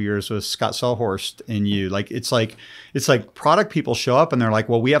last couple of years with Scott Selhorst and you. It's like product people show up and they're like,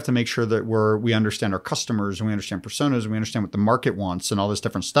 well, we have to make sure that we understand our customers and we understand personas and we understand what the market wants and all this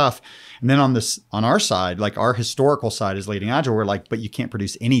different stuff. And then on our side, like our historical side is Leading Agile, we're like, but you can't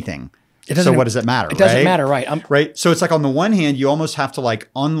produce anything. So what does it matter? It doesn't matter, right? Right. So it's like, on the one hand, you almost have to like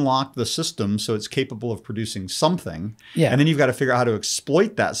unlock the system so it's capable of producing something. Yeah. And then you've got to figure out how to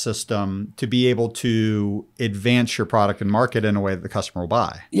exploit that system to be able to advance your product and market in a way that the customer will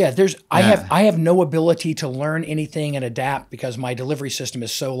buy. Yeah. I have no ability to learn anything and adapt because my delivery system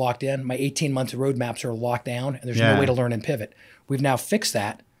is so locked in. My 18-month roadmaps are locked down and there's no way to learn and pivot. We've now fixed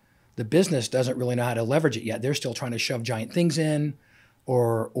that. The business doesn't really know how to leverage it yet. They're still trying to shove giant things in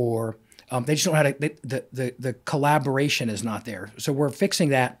or they just don't know how to, the collaboration is not there. So we're fixing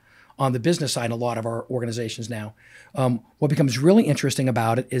that on the business side in a lot of our organizations now. What becomes really interesting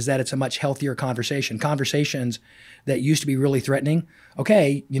about it is that it's a much healthier conversation. Conversations that used to be really threatening.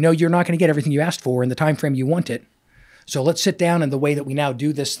 Okay, you're not going to get everything you asked for in the time frame you want it. So let's sit down in the way that we now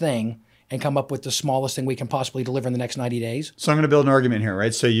do this thing and come up with the smallest thing we can possibly deliver in the next 90 days. So I'm going to build an argument here,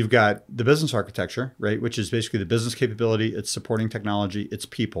 right? So you've got the business architecture, right? Which is basically the business capability, it's supporting technology, it's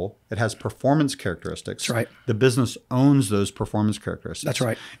people, it has performance characteristics. That's right. The business owns those performance characteristics. That's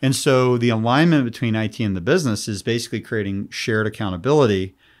right. And so the alignment between IT and the business is basically creating shared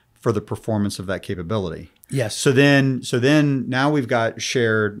accountability for the performance of that capability. Yes. So then now we've got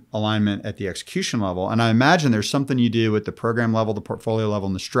shared alignment at the execution level. And I imagine there's something you do at the program level, the portfolio level,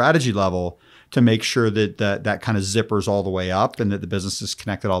 and the strategy level to make sure that kind of zippers all the way up and that the business is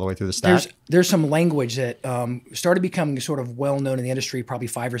connected all the way through the stack. There's some language that started becoming sort of well-known in the industry probably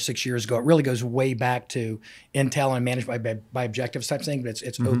 5 or 6 years ago. It really goes way back to Intel and managed by objectives type thing, but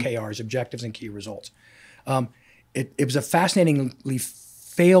it's OKRs, objectives and key results. It was a fascinatingly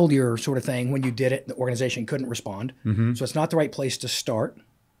failure sort of thing when you did it. The organization couldn't respond. So it's not the right place to start.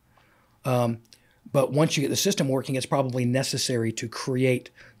 But once you get the system working, it's probably necessary to create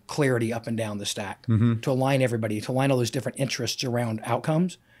clarity up and down the stack, to align everybody, to align all those different interests around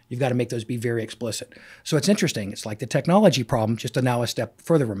outcomes. You've got to make those be very explicit. So it's interesting. It's like the technology problem, just now a step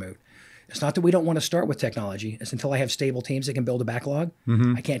further removed. It's not that we don't want to start with technology. It's until I have stable teams that can build a backlog,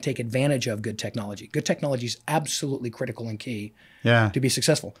 I can't take advantage of good technology. Good technology is absolutely critical and key to be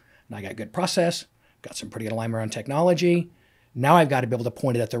successful. And I got good process, got some pretty good alignment around technology. Now I've got to be able to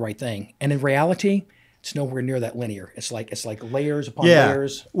point it at the right thing. And in reality, it's nowhere near that linear. It's like layers upon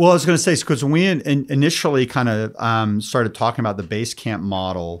layers. Well, I was going to say, because when we initially kind of started talking about the Basecamp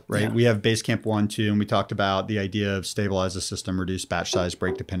model, right? Yeah. We have Basecamp 1, 2, and we talked about the idea of stabilize the system, reduce batch size,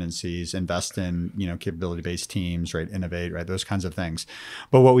 break dependencies, invest in capability-based teams, right? Innovate, right? Those kinds of things.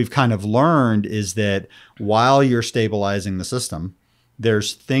 But what we've kind of learned is that while you're stabilizing the system,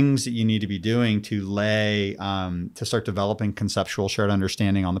 there's things that you need to be doing to to start developing conceptual shared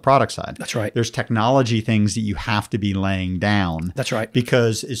understanding on the product side. That's right. There's technology things that you have to be laying down. That's right.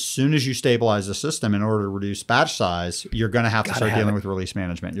 Because as soon as you stabilize the system, in order to reduce batch size, you're going to have to start dealing with release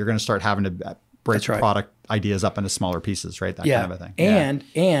management. You're going to start having to break product ideas up into smaller pieces, right? That kind of a thing.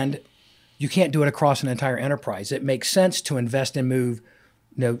 And you can't do it across an entire enterprise. It makes sense to invest and move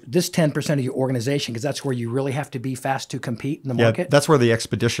this 10% of your organization, because that's where you really have to be fast to compete in the market. That's where the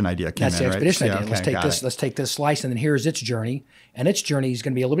expedition idea came in, right? That's the expedition idea. Let's take this slice, and then here's its journey. And its journey is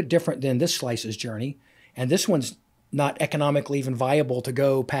going to be a little bit different than this slice's journey. And this one's not economically even viable to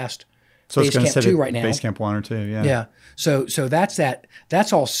go past So it's going to Basecamp sit 2 at right now. Basecamp 1 or 2, yeah. Yeah. So that's that.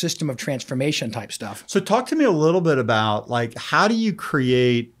 That's all system of transformation type stuff. So talk to me a little bit about like how do you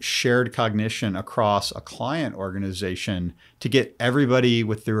create shared cognition across a client organization to get everybody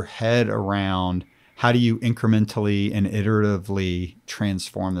with their head around how do you incrementally and iteratively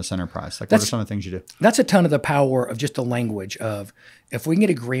transform this enterprise? Like what are some of the things you do? That's a ton of the power of just the language of if we can get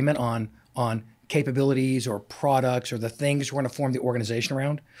agreement on capabilities or products or the things we're going to form the organization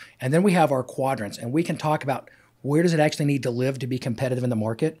around. And then we have our quadrants and we can talk about where does it actually need to live to be competitive in the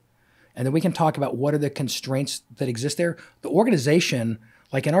market? And then we can talk about what are the constraints that exist there. The organization,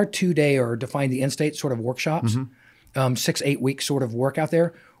 like in our 2-day or define the end state sort of workshops, 6-8 week sort of work out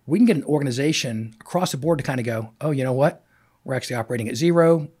there, we can get an organization across the board to kind of go, oh, you know what? We're actually operating at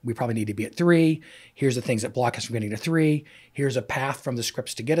 0. We probably need to be at 3. Here's the things that block us from getting to 3. Here's a path from the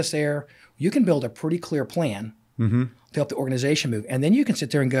scripts to get us there. You can build a pretty clear plan to help the organization move. And then you can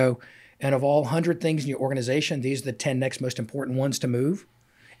sit there and go, and of all 100 things in your organization, these are the 10 next most important ones to move.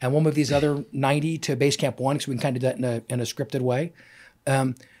 And we'll move these other 90 to Basecamp 1 because we can kind of do that in a scripted way.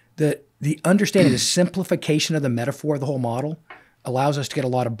 The understanding, the simplification of the metaphor of the whole model allows us to get a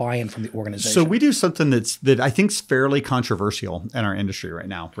lot of buy-in from the organization. So we do something that I think is fairly controversial in our industry right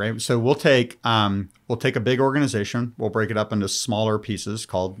now, right? So we'll take a big organization, we'll break it up into smaller pieces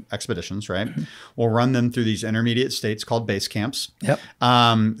called expeditions, right? We'll run them through these intermediate states called base camps. Yep.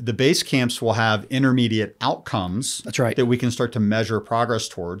 The base camps will have intermediate outcomes. That's right. That we can start to measure progress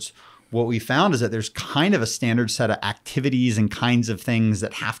towards. What we found is that there's kind of a standard set of activities and kinds of things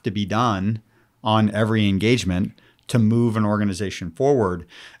that have to be done on every engagement to move an organization forward.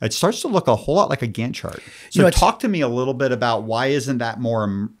 It starts to look a whole lot like a Gantt chart. So talk to me a little bit about why isn't that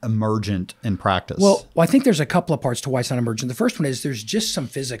more emergent in practice? Well, I think there's a couple of parts to why it's not emergent. The first one is there's just some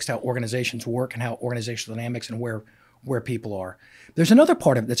physics to how organizations work and how organizational dynamics and where people are. There's another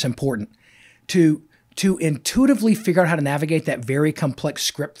part of it that's important to intuitively figure out how to navigate that very complex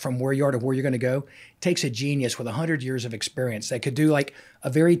script from where you are to where you're going to go takes a genius with 100 years of experience that could do like a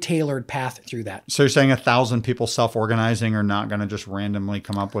very tailored path through that. So you're saying 1,000 people self-organizing are not going to just randomly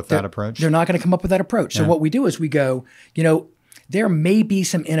come up with that approach? They're not going to come up with that approach. So what we do is we go, there may be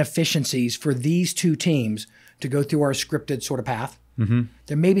some inefficiencies for these two teams to go through our scripted sort of path.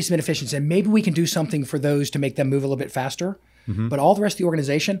 There may be some inefficiencies, and maybe we can do something for those to make them move a little bit faster. But all the rest of the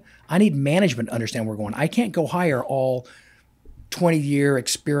organization, I need management to understand where we're going. I can't go hire all 20-year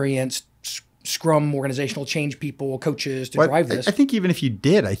experienced Scrum organizational change people, coaches to drive this. I think even if you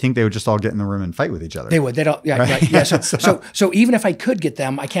did, I think they would just all get in the room and fight with each other. They would. They don't. Yeah. Right? Yeah. So even if I could get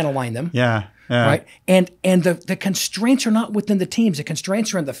them, I can't align them. Yeah. Right. And the constraints are not within the teams. The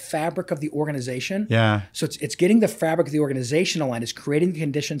constraints are in the fabric of the organization. Yeah. So it's getting the fabric of the organization aligned. It's creating the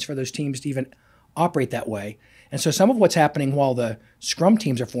conditions for those teams to even operate that way. And so some of what's happening while the Scrum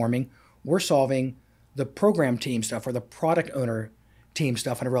teams are forming, we're solving the program team stuff or the product owner team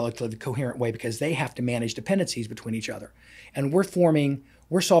stuff in a relatively coherent way because they have to manage dependencies between each other. And we're solving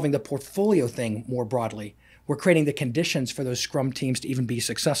the portfolio thing more broadly. We're creating the conditions for those Scrum teams to even be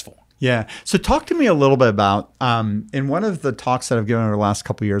successful. Yeah. So talk to me a little bit about, in one of the talks that I've given over the last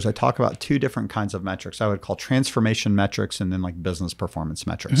couple of years, I talk about 2 different kinds of metrics. I would call transformation metrics and then like business performance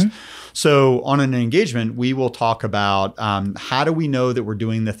metrics. So on an engagement, we will talk about how do we know that we're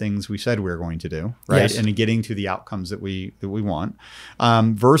doing the things we said we were going to do, right? Yes. And getting to the outcomes that we want,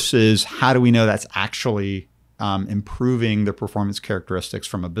 versus how do we know that's actually improving the performance characteristics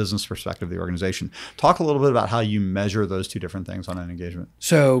from a business perspective of the organization. Talk a little bit about how you measure those 2 different things on an engagement.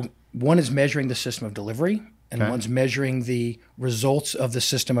 So one is measuring the system of delivery and one's measuring the results of the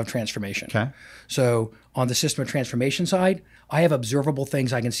system of transformation. Okay. So on the system of transformation side, I have observable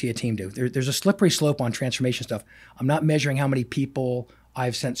things I can see a team do. There's a slippery slope on transformation stuff. I'm not measuring how many people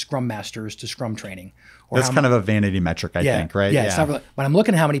I've sent Scrum Masters to Scrum training. That's kind of a vanity metric, I think, right? Yeah. It's not really, but I'm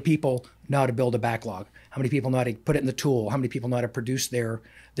looking at how many people know how to build a backlog, how many people know how to put it in the tool, how many people know how to produce their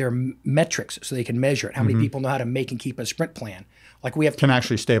metrics so they can measure it, how many people know how to make and keep a sprint plan. Like we have can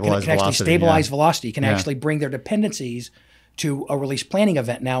actually stabilize velocity. Actually stabilize velocity, can actually bring their dependencies to a release planning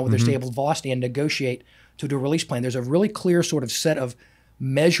event now with their stable velocity and negotiate to do a release plan. There's a really clear sort of set of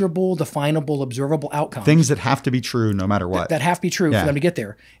measurable, definable, observable outcomes. Things that have to be true no matter what. That have to be true for them to get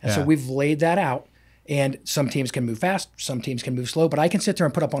there. And so we've laid that out. And some teams can move fast, some teams can move slow, but I can sit there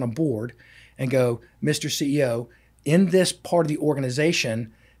and put up on a board and go, Mr. CEO, in this part of the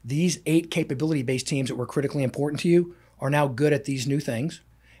organization, these 8 capability-based teams that were critically important to you are now good at these new things.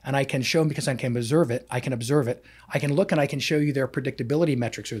 And I can show them because I can observe it. I can look and I can show you their predictability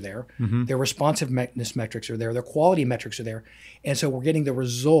metrics are there. Their responsiveness metrics are there. Their quality metrics are there. And so we're getting the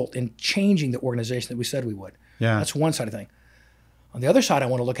result in changing the organization that we said we would. Yeah. That's one side of the thing. On the other side, I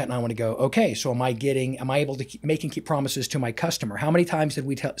want to look at and I want to go, okay, so am I able to keep promises to my customer? How many times did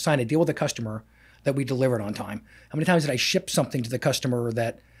we sign a deal with a customer that we delivered on time? How many times did I ship something to the customer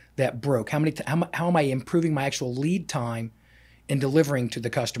that broke? How am I improving my actual lead time in delivering to the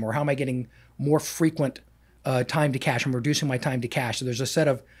customer? How am I getting more frequent time to cash? I'm reducing my time to cash. So there's a set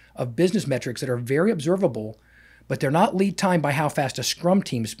of business metrics that are very observable, but they're not lead time by how fast a Scrum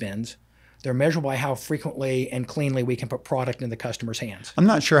team spins. They're measurable by how frequently and cleanly we can put product in the customer's hands. I'm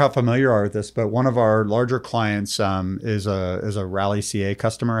not sure how familiar you are with this, but one of our larger clients is a Rally CA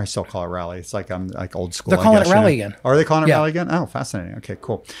customer. I still call it Rally. It's like old school. They're calling it Rally again. Are they calling it Rally again? Oh, fascinating. Okay,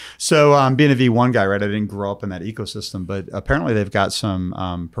 cool. So being a V1 guy, right? I didn't grow up in that ecosystem, but apparently they've got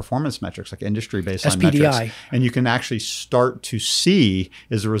some performance metrics, like industry baseline metrics, and you can actually start to see,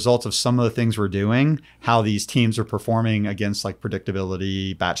 as a result of some of the things we're doing, how these teams are performing against like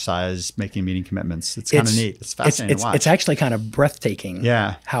predictability, batch size, making meeting commitments. It's kind of neat. It's fascinating to watch. It's actually kind of breathtaking.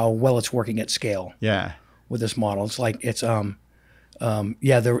 Yeah. How well it's working at scale. Yeah. With this model, it's like the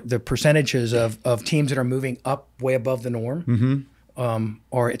percentages of teams that are moving up way above the norm.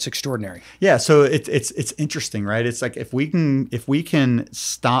 It's extraordinary. Yeah, so it's interesting, right? It's like if we can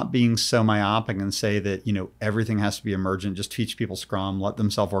stop being so myopic and say that everything has to be emergent, just teach people Scrum, let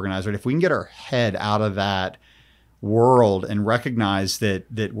them self-organize, right? If we can get our head out of that world and recognize that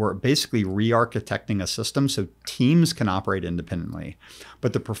we're basically re-architecting a system so teams can operate independently,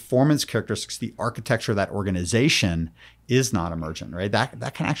 but the performance characteristics, the architecture of that organization is not emergent, right?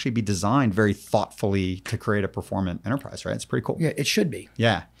 That can actually be designed very thoughtfully to create a performant enterprise, right? It's pretty cool. Yeah, it should be.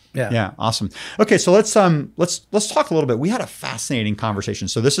 Yeah. Yeah. Awesome. Okay. So let's talk a little bit. We had a fascinating conversation.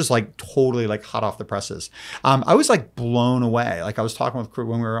 So this is like totally like hot off the presses. I was like blown away. Like I was talking with,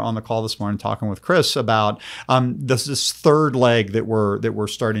 when we were on the call this morning, talking with Chris about this third leg that we're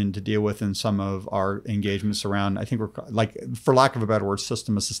starting to deal with in some of our engagements around, I think we're like, for lack of a better word,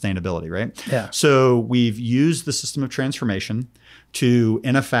 system of sustainability, right? Yeah. So we've used the system of transformation to,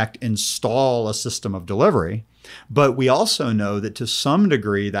 in effect, install a system of delivery. But we also know that to some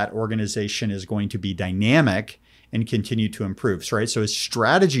degree, that organization is going to be dynamic and continue to improve, right? So as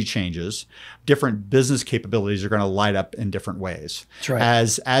strategy changes, different business capabilities are going to light up in different ways. That's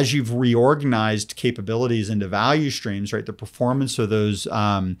right. As you've reorganized capabilities into value streams, right? The performance of those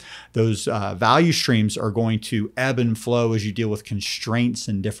value streams are going to ebb and flow as you deal with constraints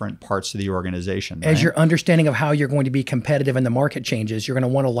in different parts of the organization. Right? As your understanding of how you're going to be competitive in the market changes, you're going to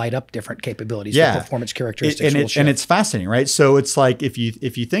want to light up different capabilities. Yeah. The performance characteristics and it's fascinating, right? So it's like if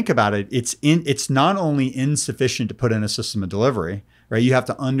you think about it, it's not only insufficient to put in a system of delivery, right? You have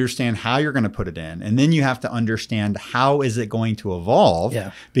to understand how you're going to put it in, and then you have to understand how is it going to evolve,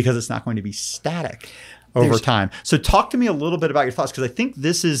 because it's not going to be static over time. So talk to me a little bit about your thoughts, because I think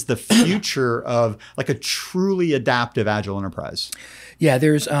this is the future of like a truly adaptive agile enterprise. Yeah,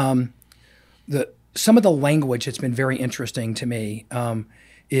 there's some of the language that's been very interesting to me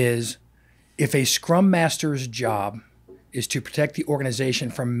is if a Scrum Master's job is to protect the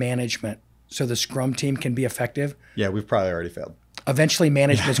organization from management so the Scrum team can be effective. Yeah, we've probably already failed. Eventually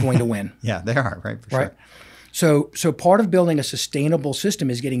management is going to win. Yeah, they are, right? For sure. So part of building a sustainable system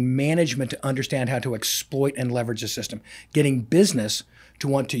is getting management to understand how to exploit and leverage the system, getting business to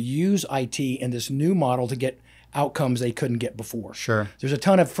want to use IT in this new model to get outcomes they couldn't get before. Sure. There's a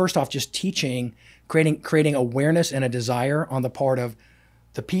ton of, first off, just teaching, creating awareness and a desire on the part of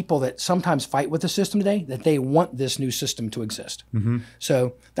the people that sometimes fight with the system today, that they want this new system to exist.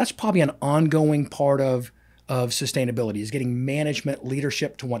 So that's probably an ongoing part of sustainability, is getting management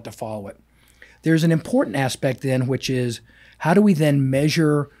leadership to want to follow it. There's an important aspect then, which is how do we then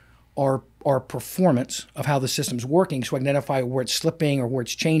measure our performance of how the system's working, so we can identify where it's slipping or where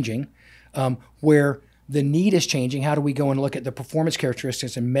it's changing, where the need is changing. How do we go and look at the performance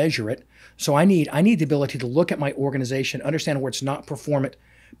characteristics and measure it? So I need the ability to look at my organization, understand where it's not performant,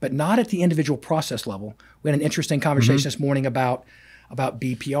 but not at the individual process level. We had an interesting conversation this morning about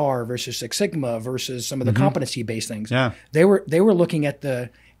BPR versus Six Sigma versus some of the competency-based things. Yeah. They were looking at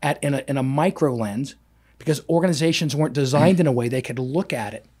in a micro lens, because organizations weren't designed in a way they could look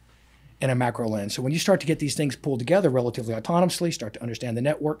at it in a macro lens. So when you start to get these things pulled together relatively autonomously, start to understand the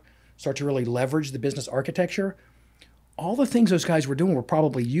network, start to really leverage the business architecture, all the things those guys were doing were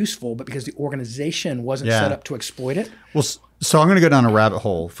probably useful, but because the organization wasn't set up to exploit it, So I'm going to go down a rabbit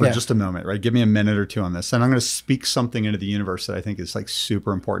hole for just a moment, right? Give me a minute or two on this. And I'm going to speak something into the universe that I think is like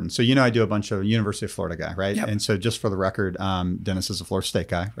super important. So, I do a bunch of University of Florida guy, right? Yep. And so just for the record, Dennis is a Florida State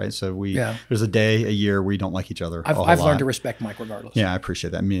guy, right? So there's a day, a year, we don't like each other. I've learned to respect Mike regardless. Yeah, I appreciate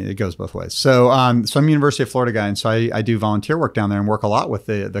that. I mean, it goes both ways. So I'm a University of Florida guy. And so I do volunteer work down there and work a lot with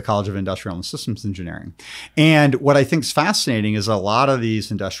the College of Industrial and Systems Engineering. And what I think is fascinating is a lot of these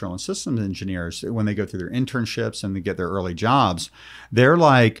industrial and systems engineers, when they go through their internships and they get their early jobs, they're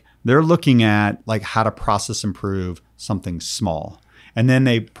looking at like how to process improve something small. And then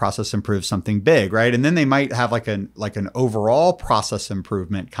they process improve something big, right? And then they might have like an overall process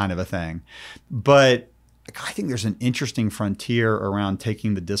improvement kind of a thing. But I think there's an interesting frontier around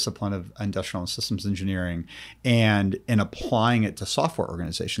taking the discipline of industrial and systems engineering and applying it to software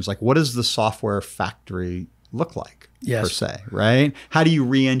organizations. Like, what does the software factory look like per se, right? How do you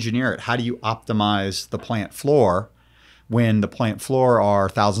re-engineer it? How do you optimize the plant floor when the plant floor are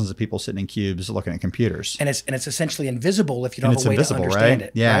thousands of people sitting in cubes looking at computers? And it's essentially invisible if you don't have a way to understand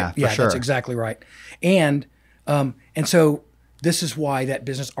it. Yeah, right? Yeah, sure. That's exactly right. And so this is why that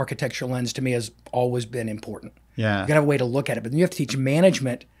business architecture lens to me has always been important. Yeah. You got to have a way to look at it. But then you have to teach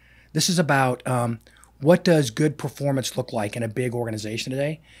management. This is about what does good performance look like in a big organization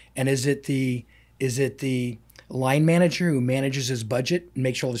today? And is it the line manager who manages his budget and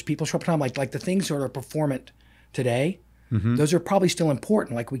makes sure all his people show up on time? Like the things that are performant today, those are probably still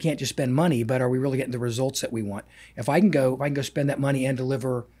important. Like, we can't just spend money, but are we really getting the results that we want? If I can go spend that money and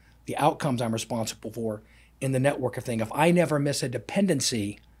deliver the outcomes I'm responsible for in the network of thing, if I never miss a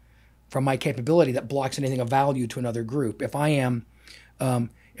dependency from my capability that blocks anything of value to another group, if I'm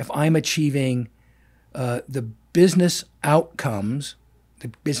achieving the business outcomes, the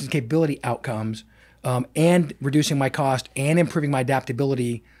business capability outcomes, and reducing my cost and improving my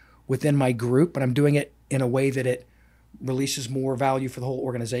adaptability within my group, but I'm doing it in a way that it releases more value for the whole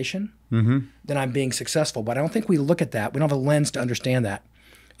organization, then I'm being successful. But I don't think we look at that. We don't have a lens to understand that.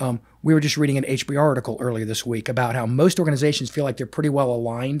 We were just reading an HBR article earlier this week about how most organizations feel like they're pretty well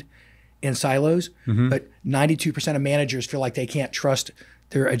aligned in silos, but 92% of managers feel like they can't trust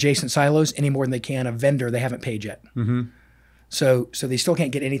their adjacent silos any more than they can a vendor they haven't paid yet. So they still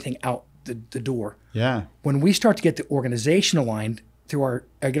can't get anything out the door. Yeah. When we start to get the organization aligned through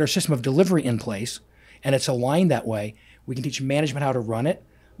get our system of delivery in place, and it's aligned that way, we can teach management how to run it.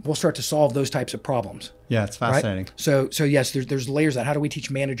 We'll start to solve those types of problems. Yeah, it's fascinating. Right? So yes, there's layers of that. How do we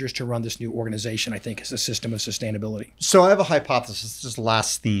teach managers to run this new organization, I think, is a system of sustainability. So I have a hypothesis, just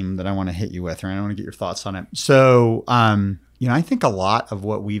last theme that I want to hit you with, right? I want to get your thoughts on it. So, I think a lot of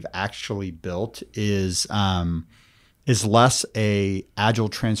what we've actually built is less a agile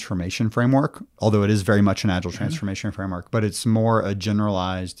transformation framework, although it is very much an agile transformation framework, but it's more a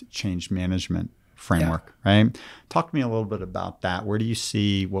generalized change management framework, right? Talk to me a little bit about that. Where do you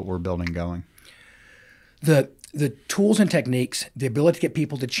see what we're building going? The tools and techniques, the ability to get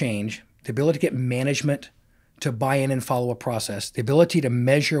people to change, the ability to get management to buy in and follow a process, the ability to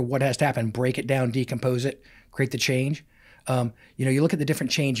measure what has to happen, break it down, decompose it, create the change. You look at the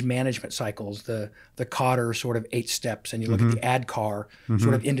different change management cycles, the Cotter sort of 8 steps, and you look at the ADKAR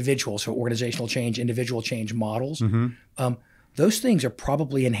sort of individual, so organizational change, individual change models. Those things are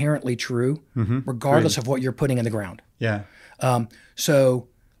probably inherently true, regardless of what you're putting in the ground. Yeah. So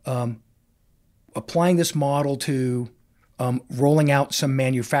applying this model to rolling out some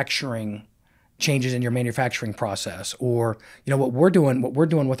manufacturing changes in your manufacturing process, or what we're doing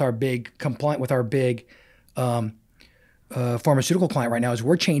with our big pharmaceutical client right now is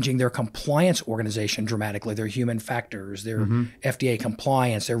we're changing their compliance organization dramatically, their human factors, their FDA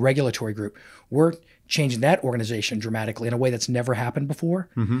compliance, their regulatory group. We're changing that organization dramatically in a way that's never happened before.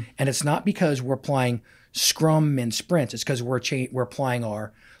 And it's not because we're applying Scrum and sprints. It's because we're applying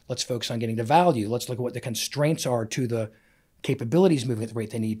let's focus on getting the value. Let's look at what the constraints are to the capabilities moving at the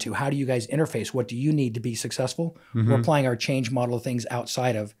rate they need to. How do you guys interface? What do you need to be successful? We're applying our change model of things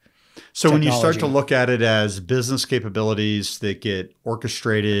outside of So technology. When you start to look at it as business capabilities that get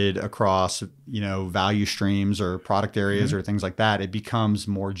orchestrated across, value streams or product areas or things like that, it becomes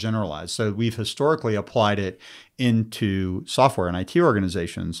more generalized. So we've historically applied it into software and IT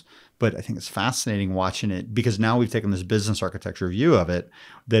organizations, but I think it's fascinating watching it because now we've taken this business architecture view of it,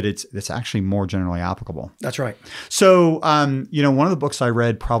 that it's actually more generally applicable. That's right. So, one of the books I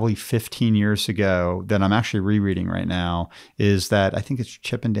read probably 15 years ago that I'm actually rereading right now is that I think it's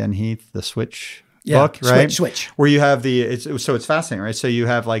Chip and Dan Heath, the Switch book, right? Switch. Where you have it's fascinating, right? So you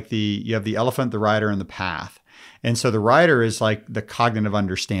have you have the elephant, the rider, and the path. And so the rider is like the cognitive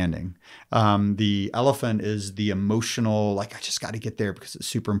understanding. The elephant is the emotional, like I just got to get there because it's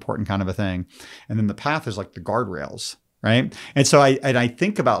super important kind of a thing. And then the path is like the guardrails. right? And so I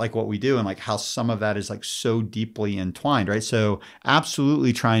think about like what we do and like how some of that is like so deeply entwined, right? So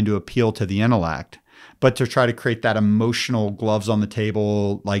absolutely trying to appeal to the intellect, but to try to create that emotional gloves on the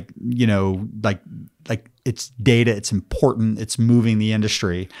table, like, you know, like it's data, it's important, it's moving the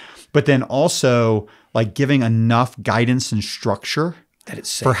industry, but then also like giving enough guidance and structure that it's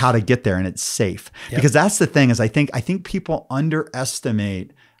safe for how to get there and it's safe. Yep. Because that's the thing is I think people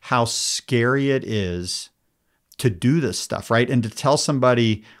underestimate how scary it is to do this stuff, right? And to tell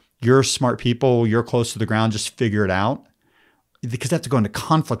somebody you're smart people, you're close to the ground, just figure it out. Because they have to go into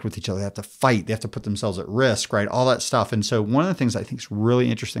conflict with each other. They have to fight. They have to put themselves at risk, right? All that stuff. And so one of the things I think is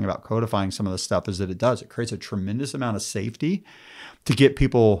really interesting about codifying some of this stuff is that it creates a tremendous amount of safety to get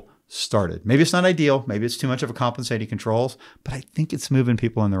people started. Maybe it's not ideal. Maybe it's too much of a compensating controls, but I think it's moving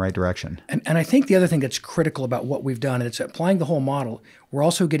people in the right direction. And I think the other thing that's critical about what we've done, and it's applying the whole model, we're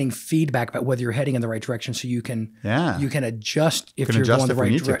also getting feedback about whether you're heading in the right direction so you can adjust if you're going the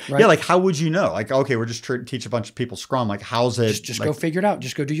right direction. Right? Yeah, like how would you know? Like, okay, we're just teach a bunch of people Scrum. Like how's it? Just like, go figure it out.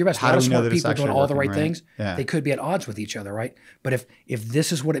 Just go do your best. How do we know that it's people actually doing all the working, right things, yeah. They could be at odds with each other, right? But if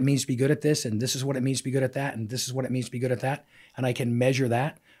this is what it means to be good at this, and this is what it means to be good at that, and this is what it means to be good at that, and I can measure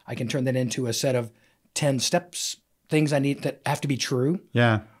that, I can turn that into a set of 10 steps, things I need that have to be true.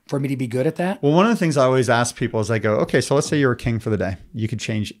 Yeah. For me to be good at that. Well, one of the things I always ask people is I go, okay, so let's say you're a king for the day. You could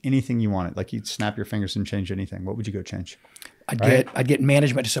change anything you wanted. Like you'd snap your fingers and change anything. What would you go change? I'd get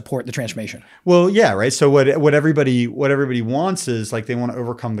management to support the transformation. Well, yeah, right. So what everybody wants is like they want to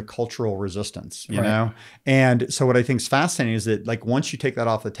overcome the cultural resistance, you know? And so what I think is fascinating is that like once you take that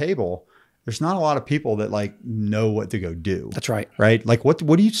off the table, there's not a lot of people that like know what to go do. That's right. Right? Like what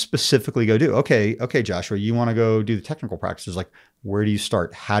do you specifically go do? Okay, Joshua, you want to go do the technical practices. Like where do you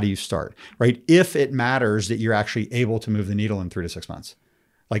start? How do you start? Right? If it matters that you're actually able to move the needle in 3 to 6 months,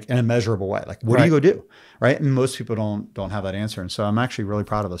 like in a measurable way, like what do you go do? Right? And most people don't have that answer. And so I'm actually really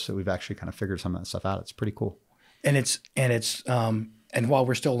proud of us that we've actually kind of figured some of that stuff out. It's pretty cool. And while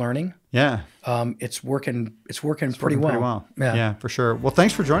we're still learning, it's working pretty well. Yeah, for sure. Well,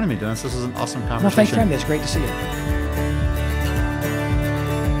 thanks for joining me, Dennis. This is an awesome conversation. Well, thanks for having me. It's great to see you.